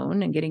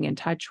own and getting in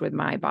touch with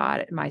my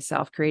body,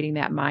 myself, creating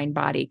that mind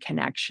body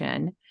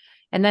connection.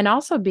 And then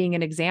also being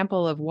an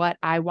example of what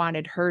I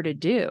wanted her to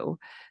do.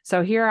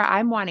 So here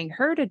I'm wanting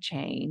her to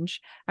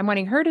change. I'm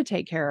wanting her to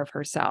take care of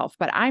herself,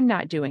 but I'm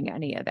not doing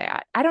any of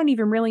that. I don't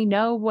even really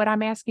know what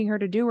I'm asking her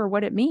to do or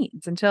what it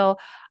means until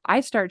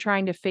I start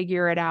trying to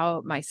figure it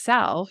out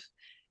myself.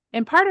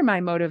 And part of my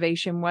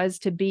motivation was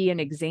to be an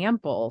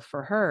example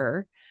for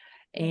her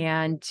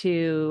and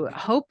to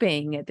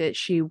hoping that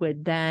she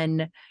would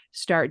then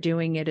start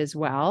doing it as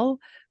well.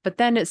 But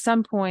then at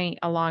some point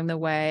along the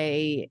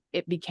way,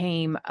 it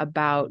became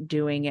about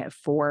doing it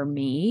for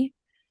me.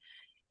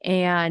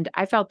 And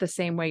I felt the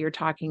same way you're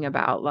talking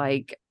about,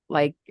 I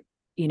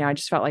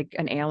just felt like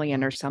an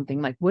alien or something.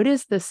 Like, what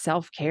is the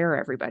self-care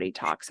everybody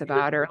talks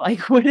about? Or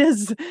like, what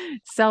is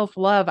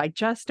self-love? I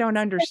just don't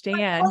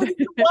understand. What do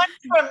you want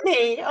from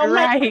me? Oh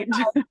my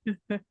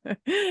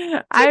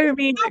Right. I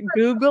mean,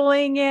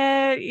 Googling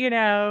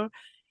it,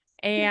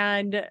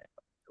 and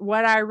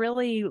what I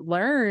really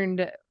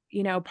learned,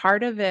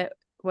 part of it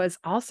was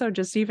also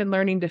just even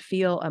learning to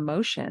feel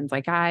emotions.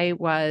 Like my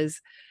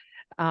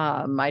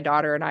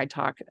daughter and I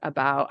talk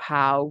about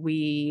how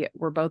we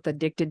were both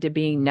addicted to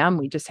being numb.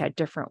 We just had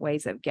different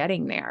ways of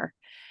getting there.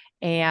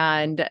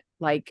 And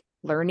like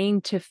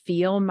learning to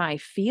feel my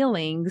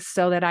feelings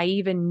so that I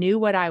even knew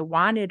what I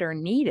wanted or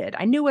needed.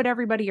 I knew what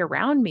everybody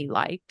around me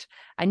liked.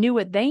 I knew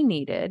what they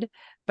needed,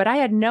 but I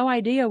had no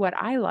idea what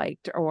I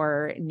liked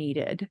or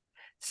needed.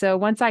 So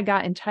once I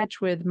got in touch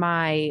with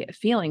my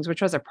feelings,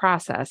 which was a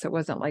process, it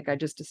wasn't like I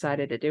just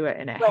decided to do it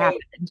and it God. Right.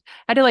 happened.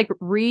 I had to like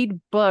read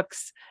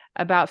books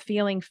about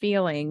feeling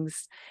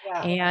feelings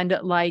Yeah. and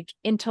like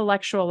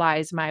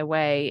intellectualize my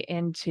way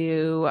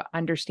into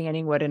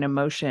understanding what an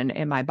emotion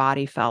in my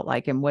body felt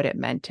like and what it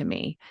meant to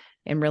me.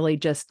 And really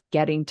just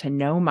getting to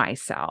know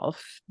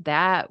myself.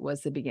 That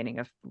was the beginning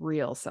of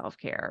real self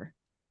care.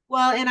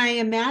 Well, and I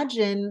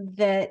imagine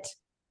that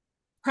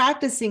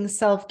practicing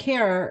self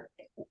care,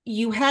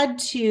 you had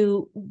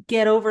to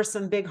get over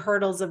some big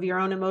hurdles of your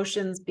own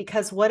emotions,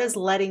 because what does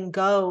letting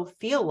go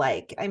feel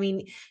like? I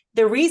mean,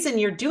 the reason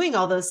you're doing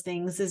all those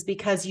things is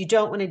because you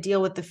don't want to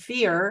deal with the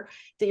fear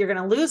that you're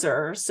going to lose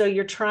her. So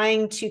you're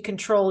trying to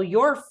control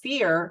your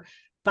fear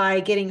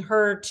by getting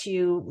her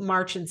to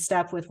march in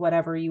step with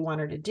whatever you want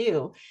her to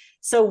do.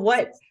 So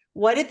what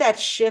did that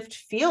shift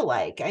feel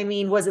like? I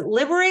mean, was it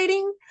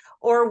liberating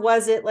or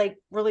was it like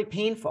really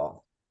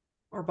painful,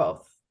 or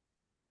both?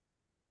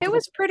 It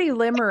was pretty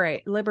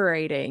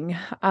liberating.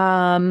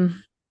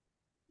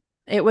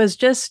 It was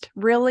just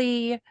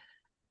really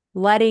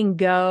letting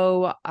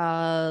go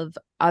of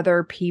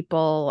other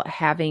people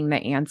having the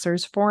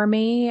answers for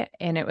me.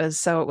 And it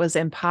was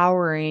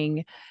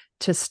empowering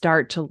to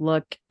start to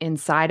look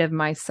inside of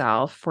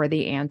myself for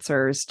the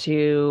answers,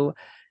 to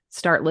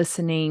start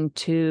listening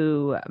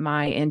to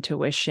my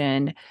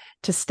intuition,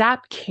 to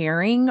stop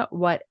caring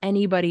what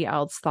anybody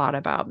else thought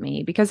about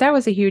me, because that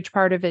was a huge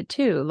part of it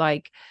too.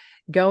 Like,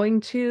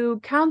 going to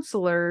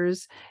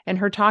counselors and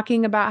her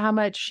talking about how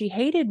much she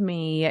hated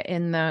me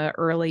in the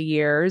early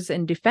years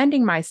and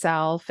defending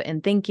myself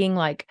and thinking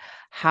like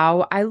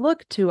how I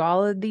look to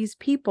all of these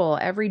people,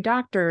 every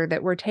doctor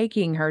that we're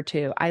taking her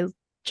to. I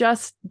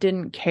just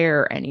didn't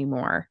care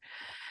anymore.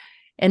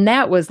 And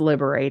that was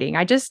liberating.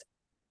 I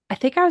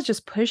think I was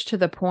just pushed to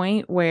the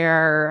point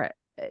where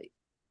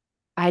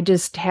I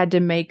just had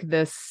to make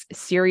this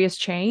serious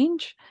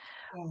change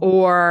Yeah.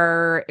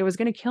 or it was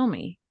going to kill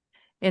me.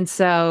 And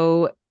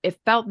so it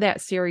felt that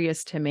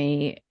serious to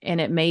me, and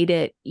it made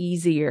it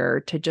easier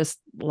to just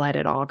let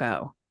it all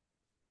go.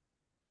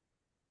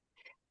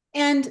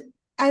 And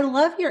I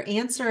love your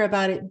answer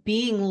about it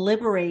being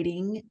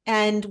liberating.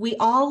 And we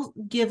all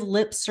give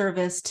lip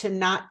service to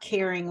not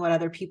caring what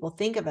other people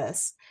think of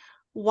us.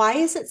 Why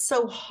is it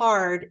so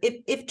hard?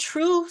 If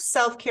true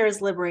self-care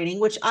is liberating,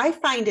 which I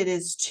find it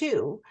is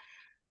too,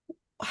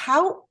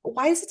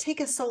 why does it take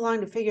us so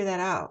long to figure that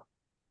out?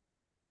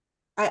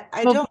 I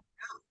Well, don't.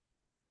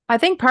 I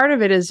think part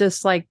of it is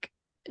just like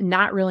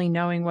not really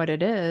knowing what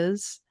it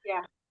is.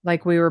 Yeah.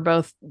 Like we were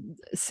both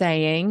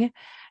saying,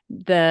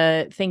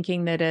 the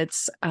thinking that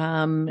it's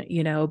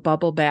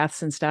bubble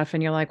baths and stuff,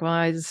 and you're like, well,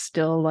 I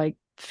still like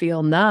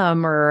feel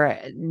numb or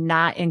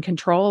not in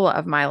control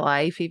of my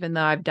life, even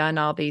though I've done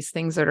all these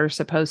things that are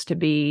supposed to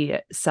be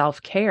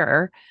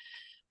self-care.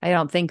 I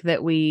don't think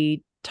that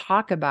we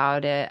talk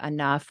about it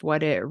enough,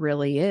 what it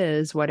really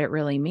is, what it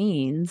really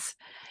means.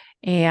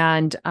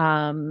 And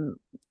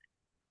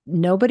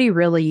nobody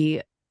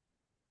really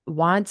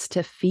wants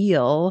to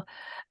feel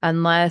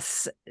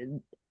unless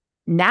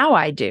now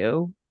I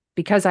do,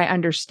 because I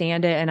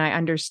understand it and I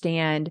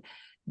understand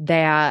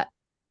that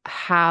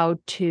how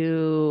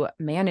to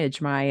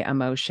manage my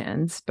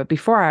emotions. But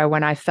before,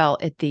 when I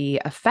felt at the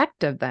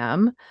effect of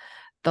them,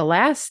 the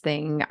last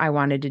thing I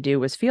wanted to do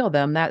was feel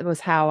them. That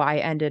was how I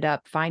ended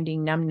up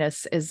finding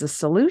numbness as the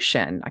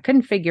solution. I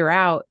couldn't figure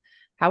out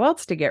how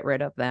else to get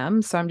rid of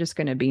them. So I'm just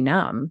going to be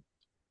numb.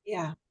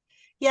 Yeah.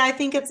 Yeah, I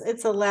think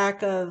it's a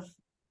lack of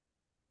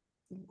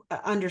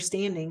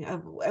understanding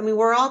of, I mean,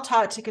 we're all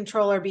taught to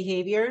control our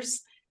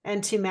behaviors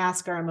and to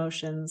mask our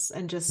emotions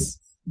and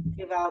just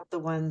give out the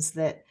ones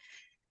that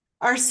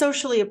are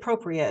socially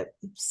appropriate.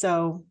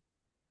 So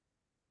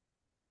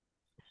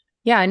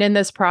Yeah. And in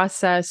this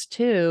process,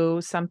 too,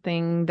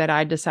 something that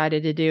I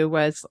decided to do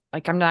was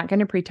like, I'm not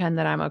going to pretend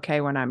that I'm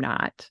okay when I'm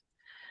not.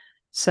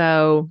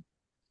 So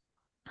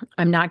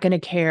I'm not going to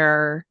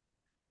care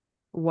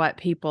what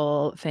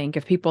people think.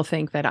 If people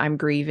think that I'm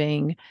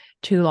grieving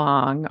too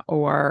long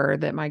or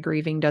that my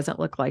grieving doesn't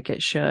look like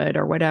it should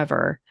or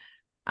whatever,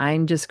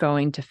 I'm just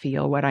going to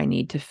feel what I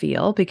need to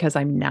feel, because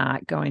I'm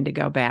not going to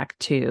go back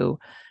to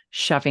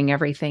shoving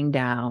everything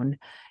down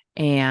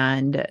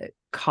and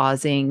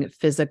causing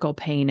physical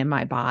pain in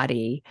my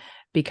body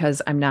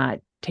because I'm not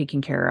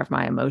taking care of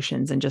my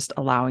emotions and just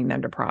allowing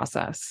them to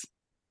process.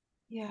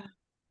 yeah.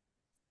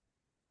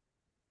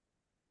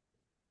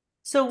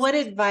 So what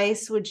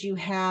advice would you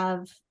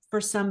have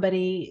for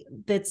somebody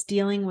that's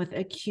dealing with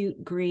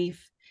acute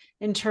grief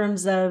in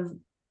terms of,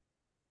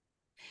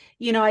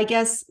 I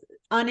guess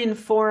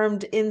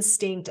uninformed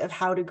instinct of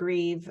how to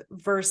grieve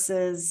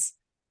versus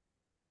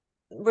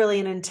really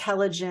an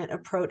intelligent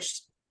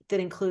approach that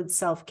includes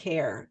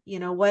self-care?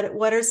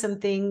 What are some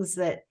things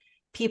that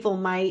people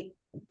might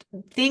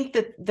think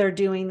that they're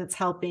doing that's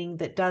helping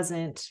that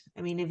doesn't?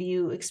 I mean, have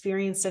you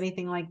experienced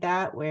anything like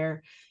that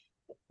where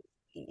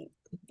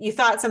you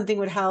thought something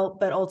would help,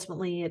 but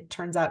ultimately it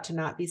turns out to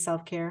not be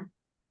self-care?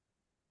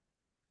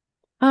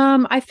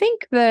 I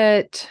think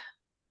that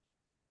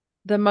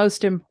the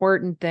most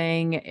important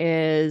thing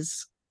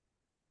is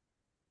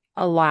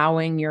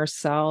allowing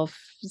yourself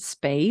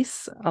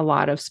space, a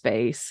lot of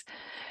space.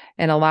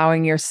 and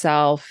allowing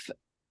yourself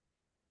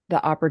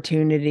the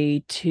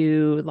opportunity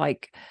to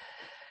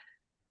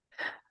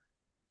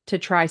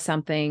try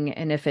something,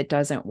 and if it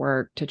doesn't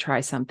work, to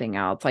try something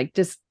else. Like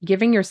just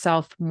giving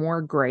yourself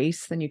more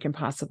grace than you can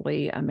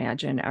possibly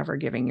imagine ever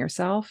giving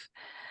yourself.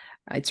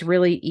 It's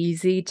really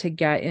easy to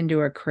get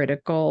into a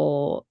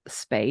critical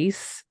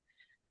space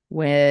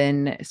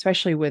when,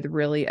 especially with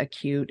really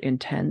acute,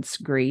 intense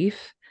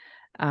grief.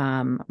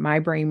 My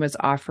brain was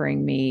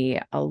offering me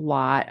a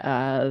lot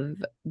of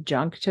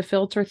junk to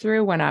filter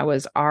through when I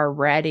was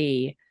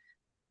already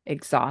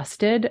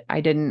exhausted.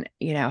 I didn't,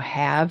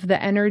 have the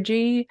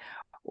energy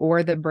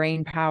or the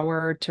brain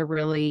power to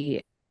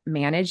really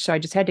manage. So I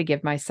just had to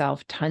give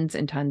myself tons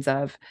and tons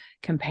of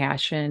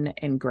compassion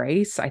and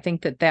grace. I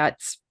think that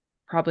that's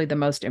probably the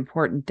most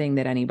important thing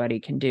that anybody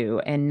can do,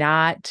 and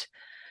not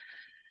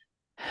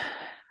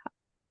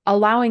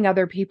allowing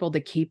other people to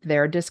keep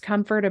their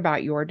discomfort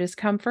about your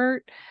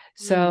discomfort.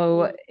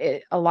 So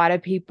a lot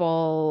of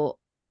people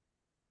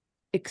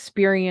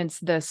experience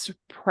this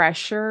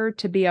pressure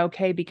to be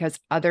okay because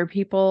other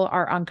people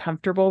are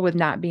uncomfortable with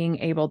not being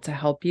able to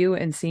help you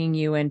and seeing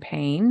you in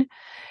pain,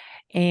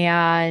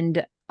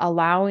 and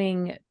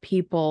allowing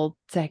people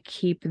to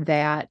keep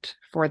that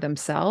for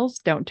themselves.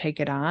 Don't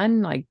take it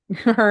on, like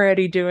you're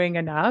already doing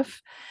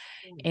enough,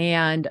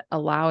 and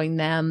allowing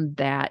them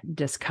that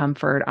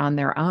discomfort on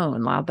their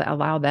own.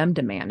 Allow them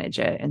to manage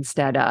it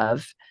instead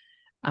of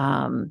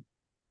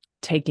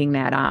taking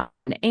that on.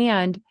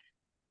 And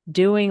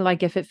doing,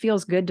 like, if it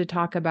feels good to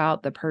talk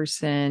about the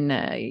person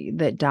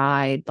that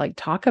died, like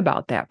talk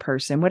about that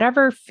person.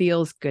 Whatever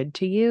feels good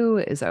to you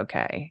is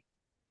okay.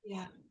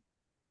 Yeah.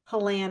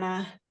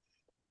 Helena.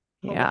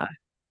 Yeah.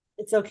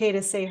 It's okay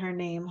to say her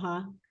name,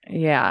 huh?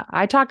 Yeah.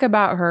 I talk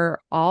about her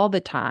all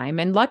the time.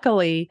 And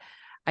luckily,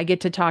 I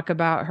get to talk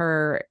about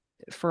her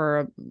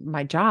for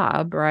my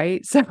job,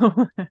 right?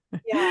 So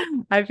Yeah.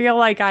 I feel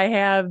like I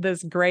have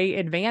this great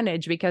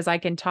advantage because I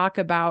can talk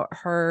about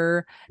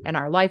her and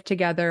our life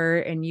together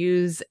and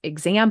use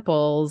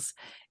examples.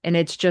 And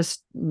it's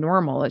just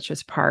normal. It's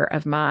just part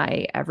of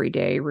my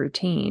everyday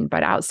routine.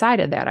 But outside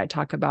of that, I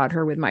talk about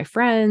her with my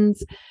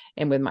friends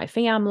and with my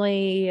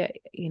family,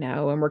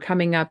 and we're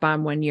coming up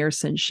on 1 year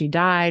since she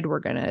died.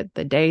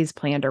 The days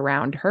planned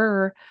around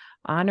her,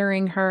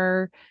 honoring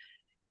her.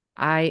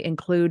 I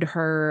include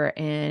her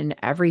in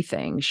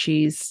everything.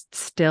 She's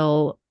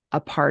still a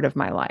part of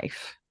my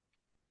life.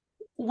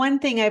 One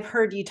thing I've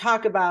heard you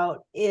talk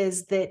about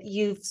is that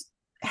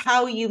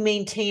how you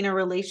maintain a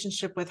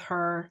relationship with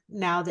her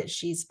now that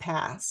she's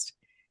passed.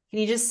 Can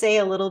you just say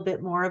a little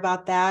bit more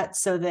about that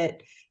so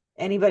that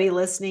anybody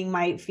listening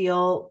might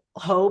feel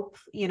hope,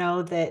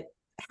 that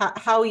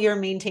how you're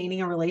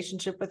maintaining a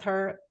relationship with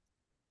her?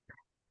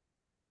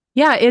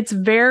 Yeah, it's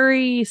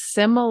very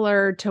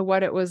similar to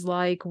what it was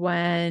like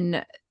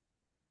when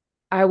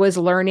I was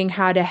learning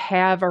how to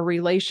have a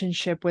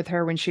relationship with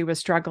her when she was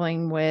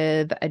struggling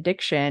with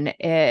addiction.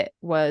 It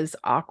was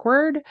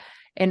awkward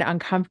and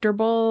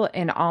uncomfortable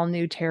in all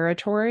new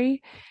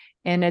territory.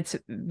 And it's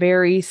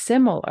very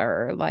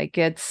similar. Like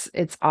it's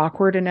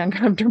awkward and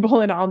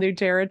uncomfortable in all new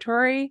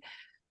territory,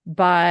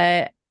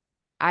 but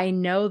I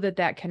know that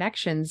that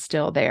connection's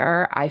still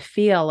there. I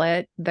feel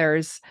it.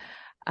 There's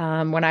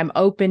when I'm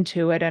open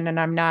to it, and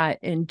I'm not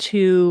in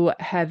too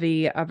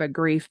heavy of a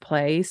grief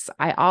place,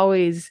 I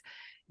always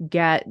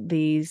get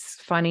these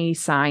funny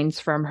signs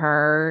from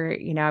her.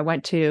 I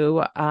went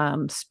to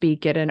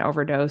speak at an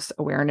overdose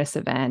awareness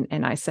event,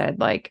 and I said,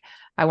 like,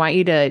 I want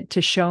you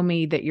to show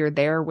me that you're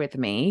there with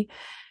me.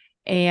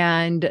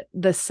 And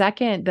the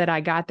second that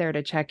I got there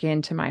to check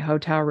into my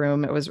hotel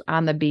room, it was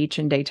on the beach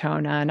in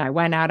Daytona, and I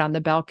went out on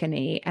the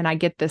balcony and I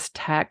get this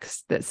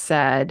text that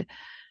said,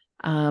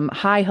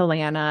 "Hi,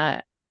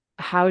 Helena,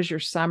 how's your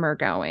summer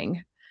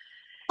going?"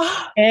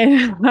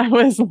 And I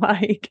was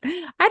like,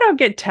 I don't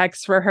get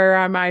texts for her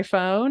on my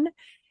phone.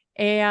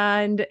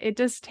 And it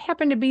just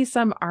happened to be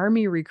some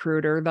army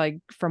recruiter,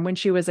 like from when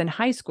she was in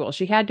high school.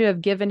 She had to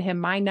have given him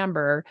my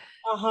number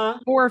Uh-huh.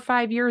 4 or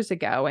 5 years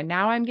ago. And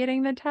now I'm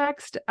getting the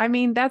text. I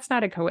mean, that's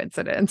not a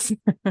coincidence.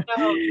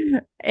 No.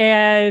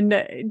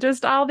 And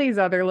just all these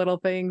other little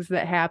things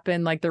that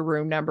happen, like the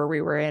room number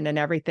we were in and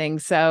everything.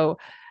 So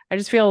I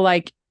just feel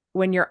like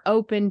when you're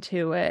open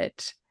to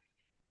it,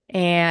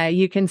 and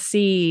you can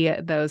see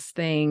those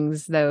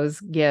things,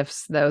 those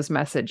gifts, those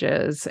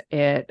messages,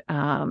 you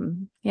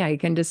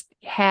can just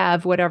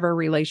have whatever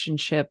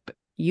relationship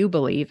you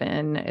believe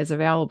in is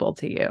available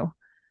to you.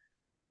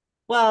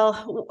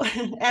 Well,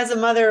 as a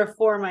mother of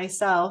four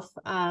myself,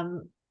 I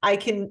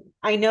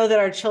know that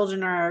our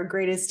children are our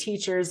greatest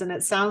teachers, and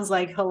it sounds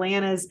like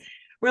Helena's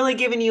really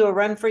giving you a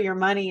run for your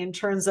money in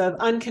terms of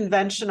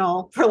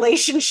unconventional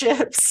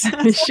relationships.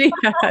 She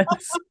has.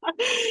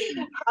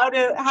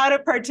 How to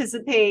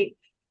participate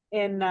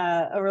in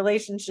a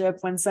relationship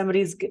when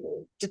somebody's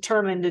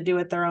determined to do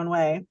it their own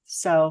way.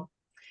 So,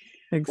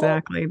 well,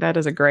 Exactly. That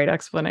is a great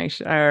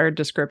explanation or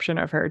description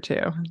of her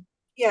too.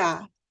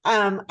 yeah.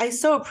 I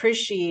so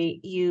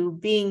appreciate you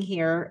being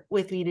here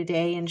with me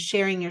today and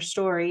sharing your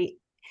story.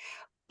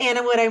 And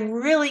what I'm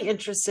really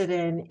interested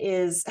in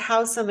is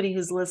how somebody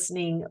who's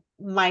listening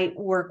might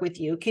work with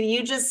you. Can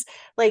you just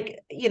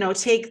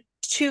take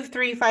 2,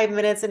 3, 5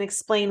 minutes and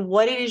explain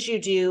what it is you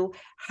do,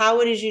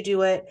 how it is you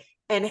do it,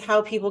 and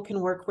how people can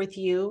work with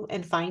you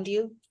and find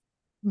you?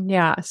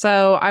 Yeah.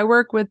 So I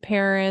work with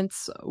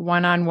parents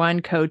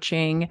one-on-one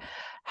coaching,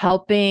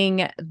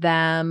 helping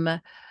them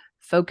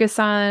focus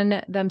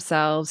on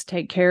themselves,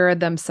 take care of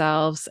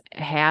themselves,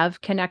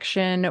 have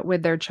connection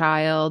with their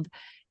child,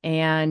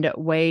 and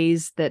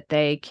ways that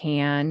they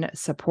can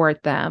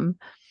support them.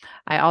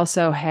 I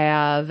also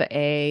have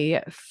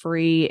a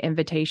free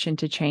invitation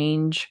to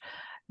change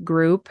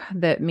group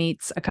that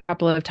meets a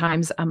couple of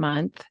times a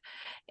month.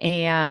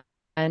 And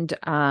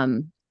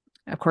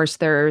of course,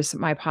 there's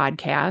my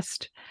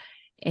podcast,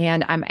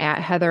 and I'm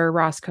at Heather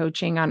Ross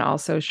Coaching on all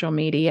social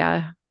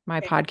media. My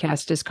Okay.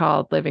 podcast is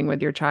called Living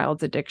with Your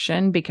Child's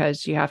Addiction,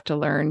 because you have to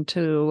learn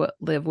to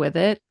live with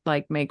it,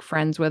 like make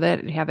friends with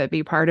it, have it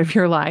be part of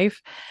your life.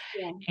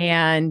 Yeah.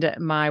 And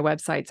my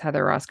website's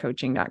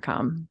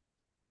heatherrosscoaching.com.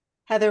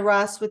 Heather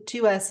Ross with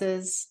 2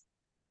 S's,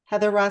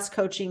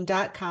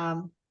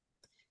 heatherrosscoaching.com.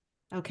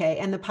 Okay.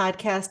 And the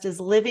podcast is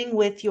Living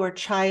with Your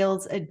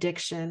Child's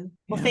Addiction.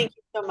 Well, Yeah. thank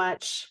you so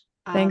much.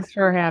 Thanks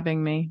for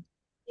having me.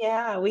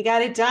 Yeah, we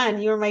got it done.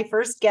 You were my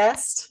first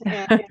guest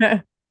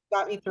and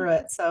got me through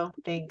it. So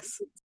thanks.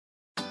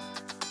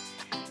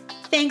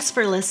 Thanks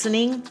for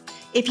listening.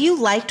 If you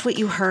liked what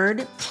you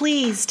heard,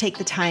 please take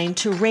the time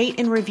to rate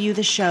and review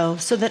the show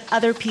so that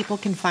other people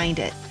can find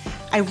it.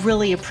 I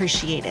really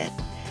appreciate it.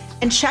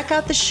 And check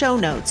out the show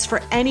notes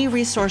for any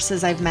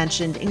resources I've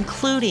mentioned,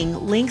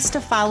 including links to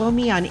follow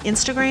me on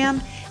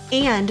Instagram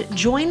and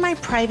join my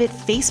private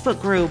Facebook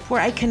group where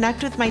I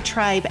connect with my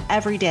tribe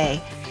every day.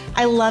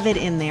 I love it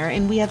in there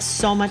and we have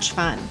so much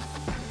fun.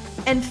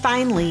 And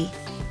finally,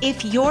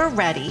 if you're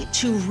ready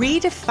to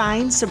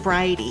redefine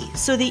sobriety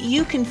so that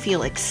you can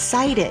feel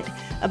excited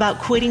about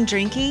quitting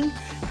drinking,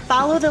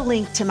 follow the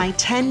link to my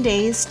 10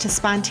 Days to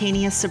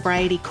Spontaneous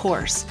Sobriety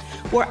course,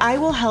 where I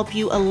will help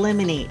you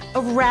eliminate,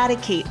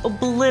 eradicate,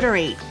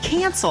 obliterate,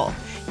 cancel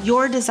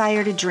your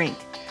desire to drink.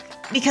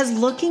 Because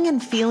looking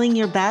and feeling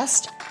your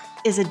best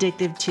is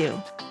addictive too.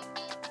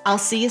 I'll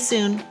see you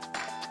soon.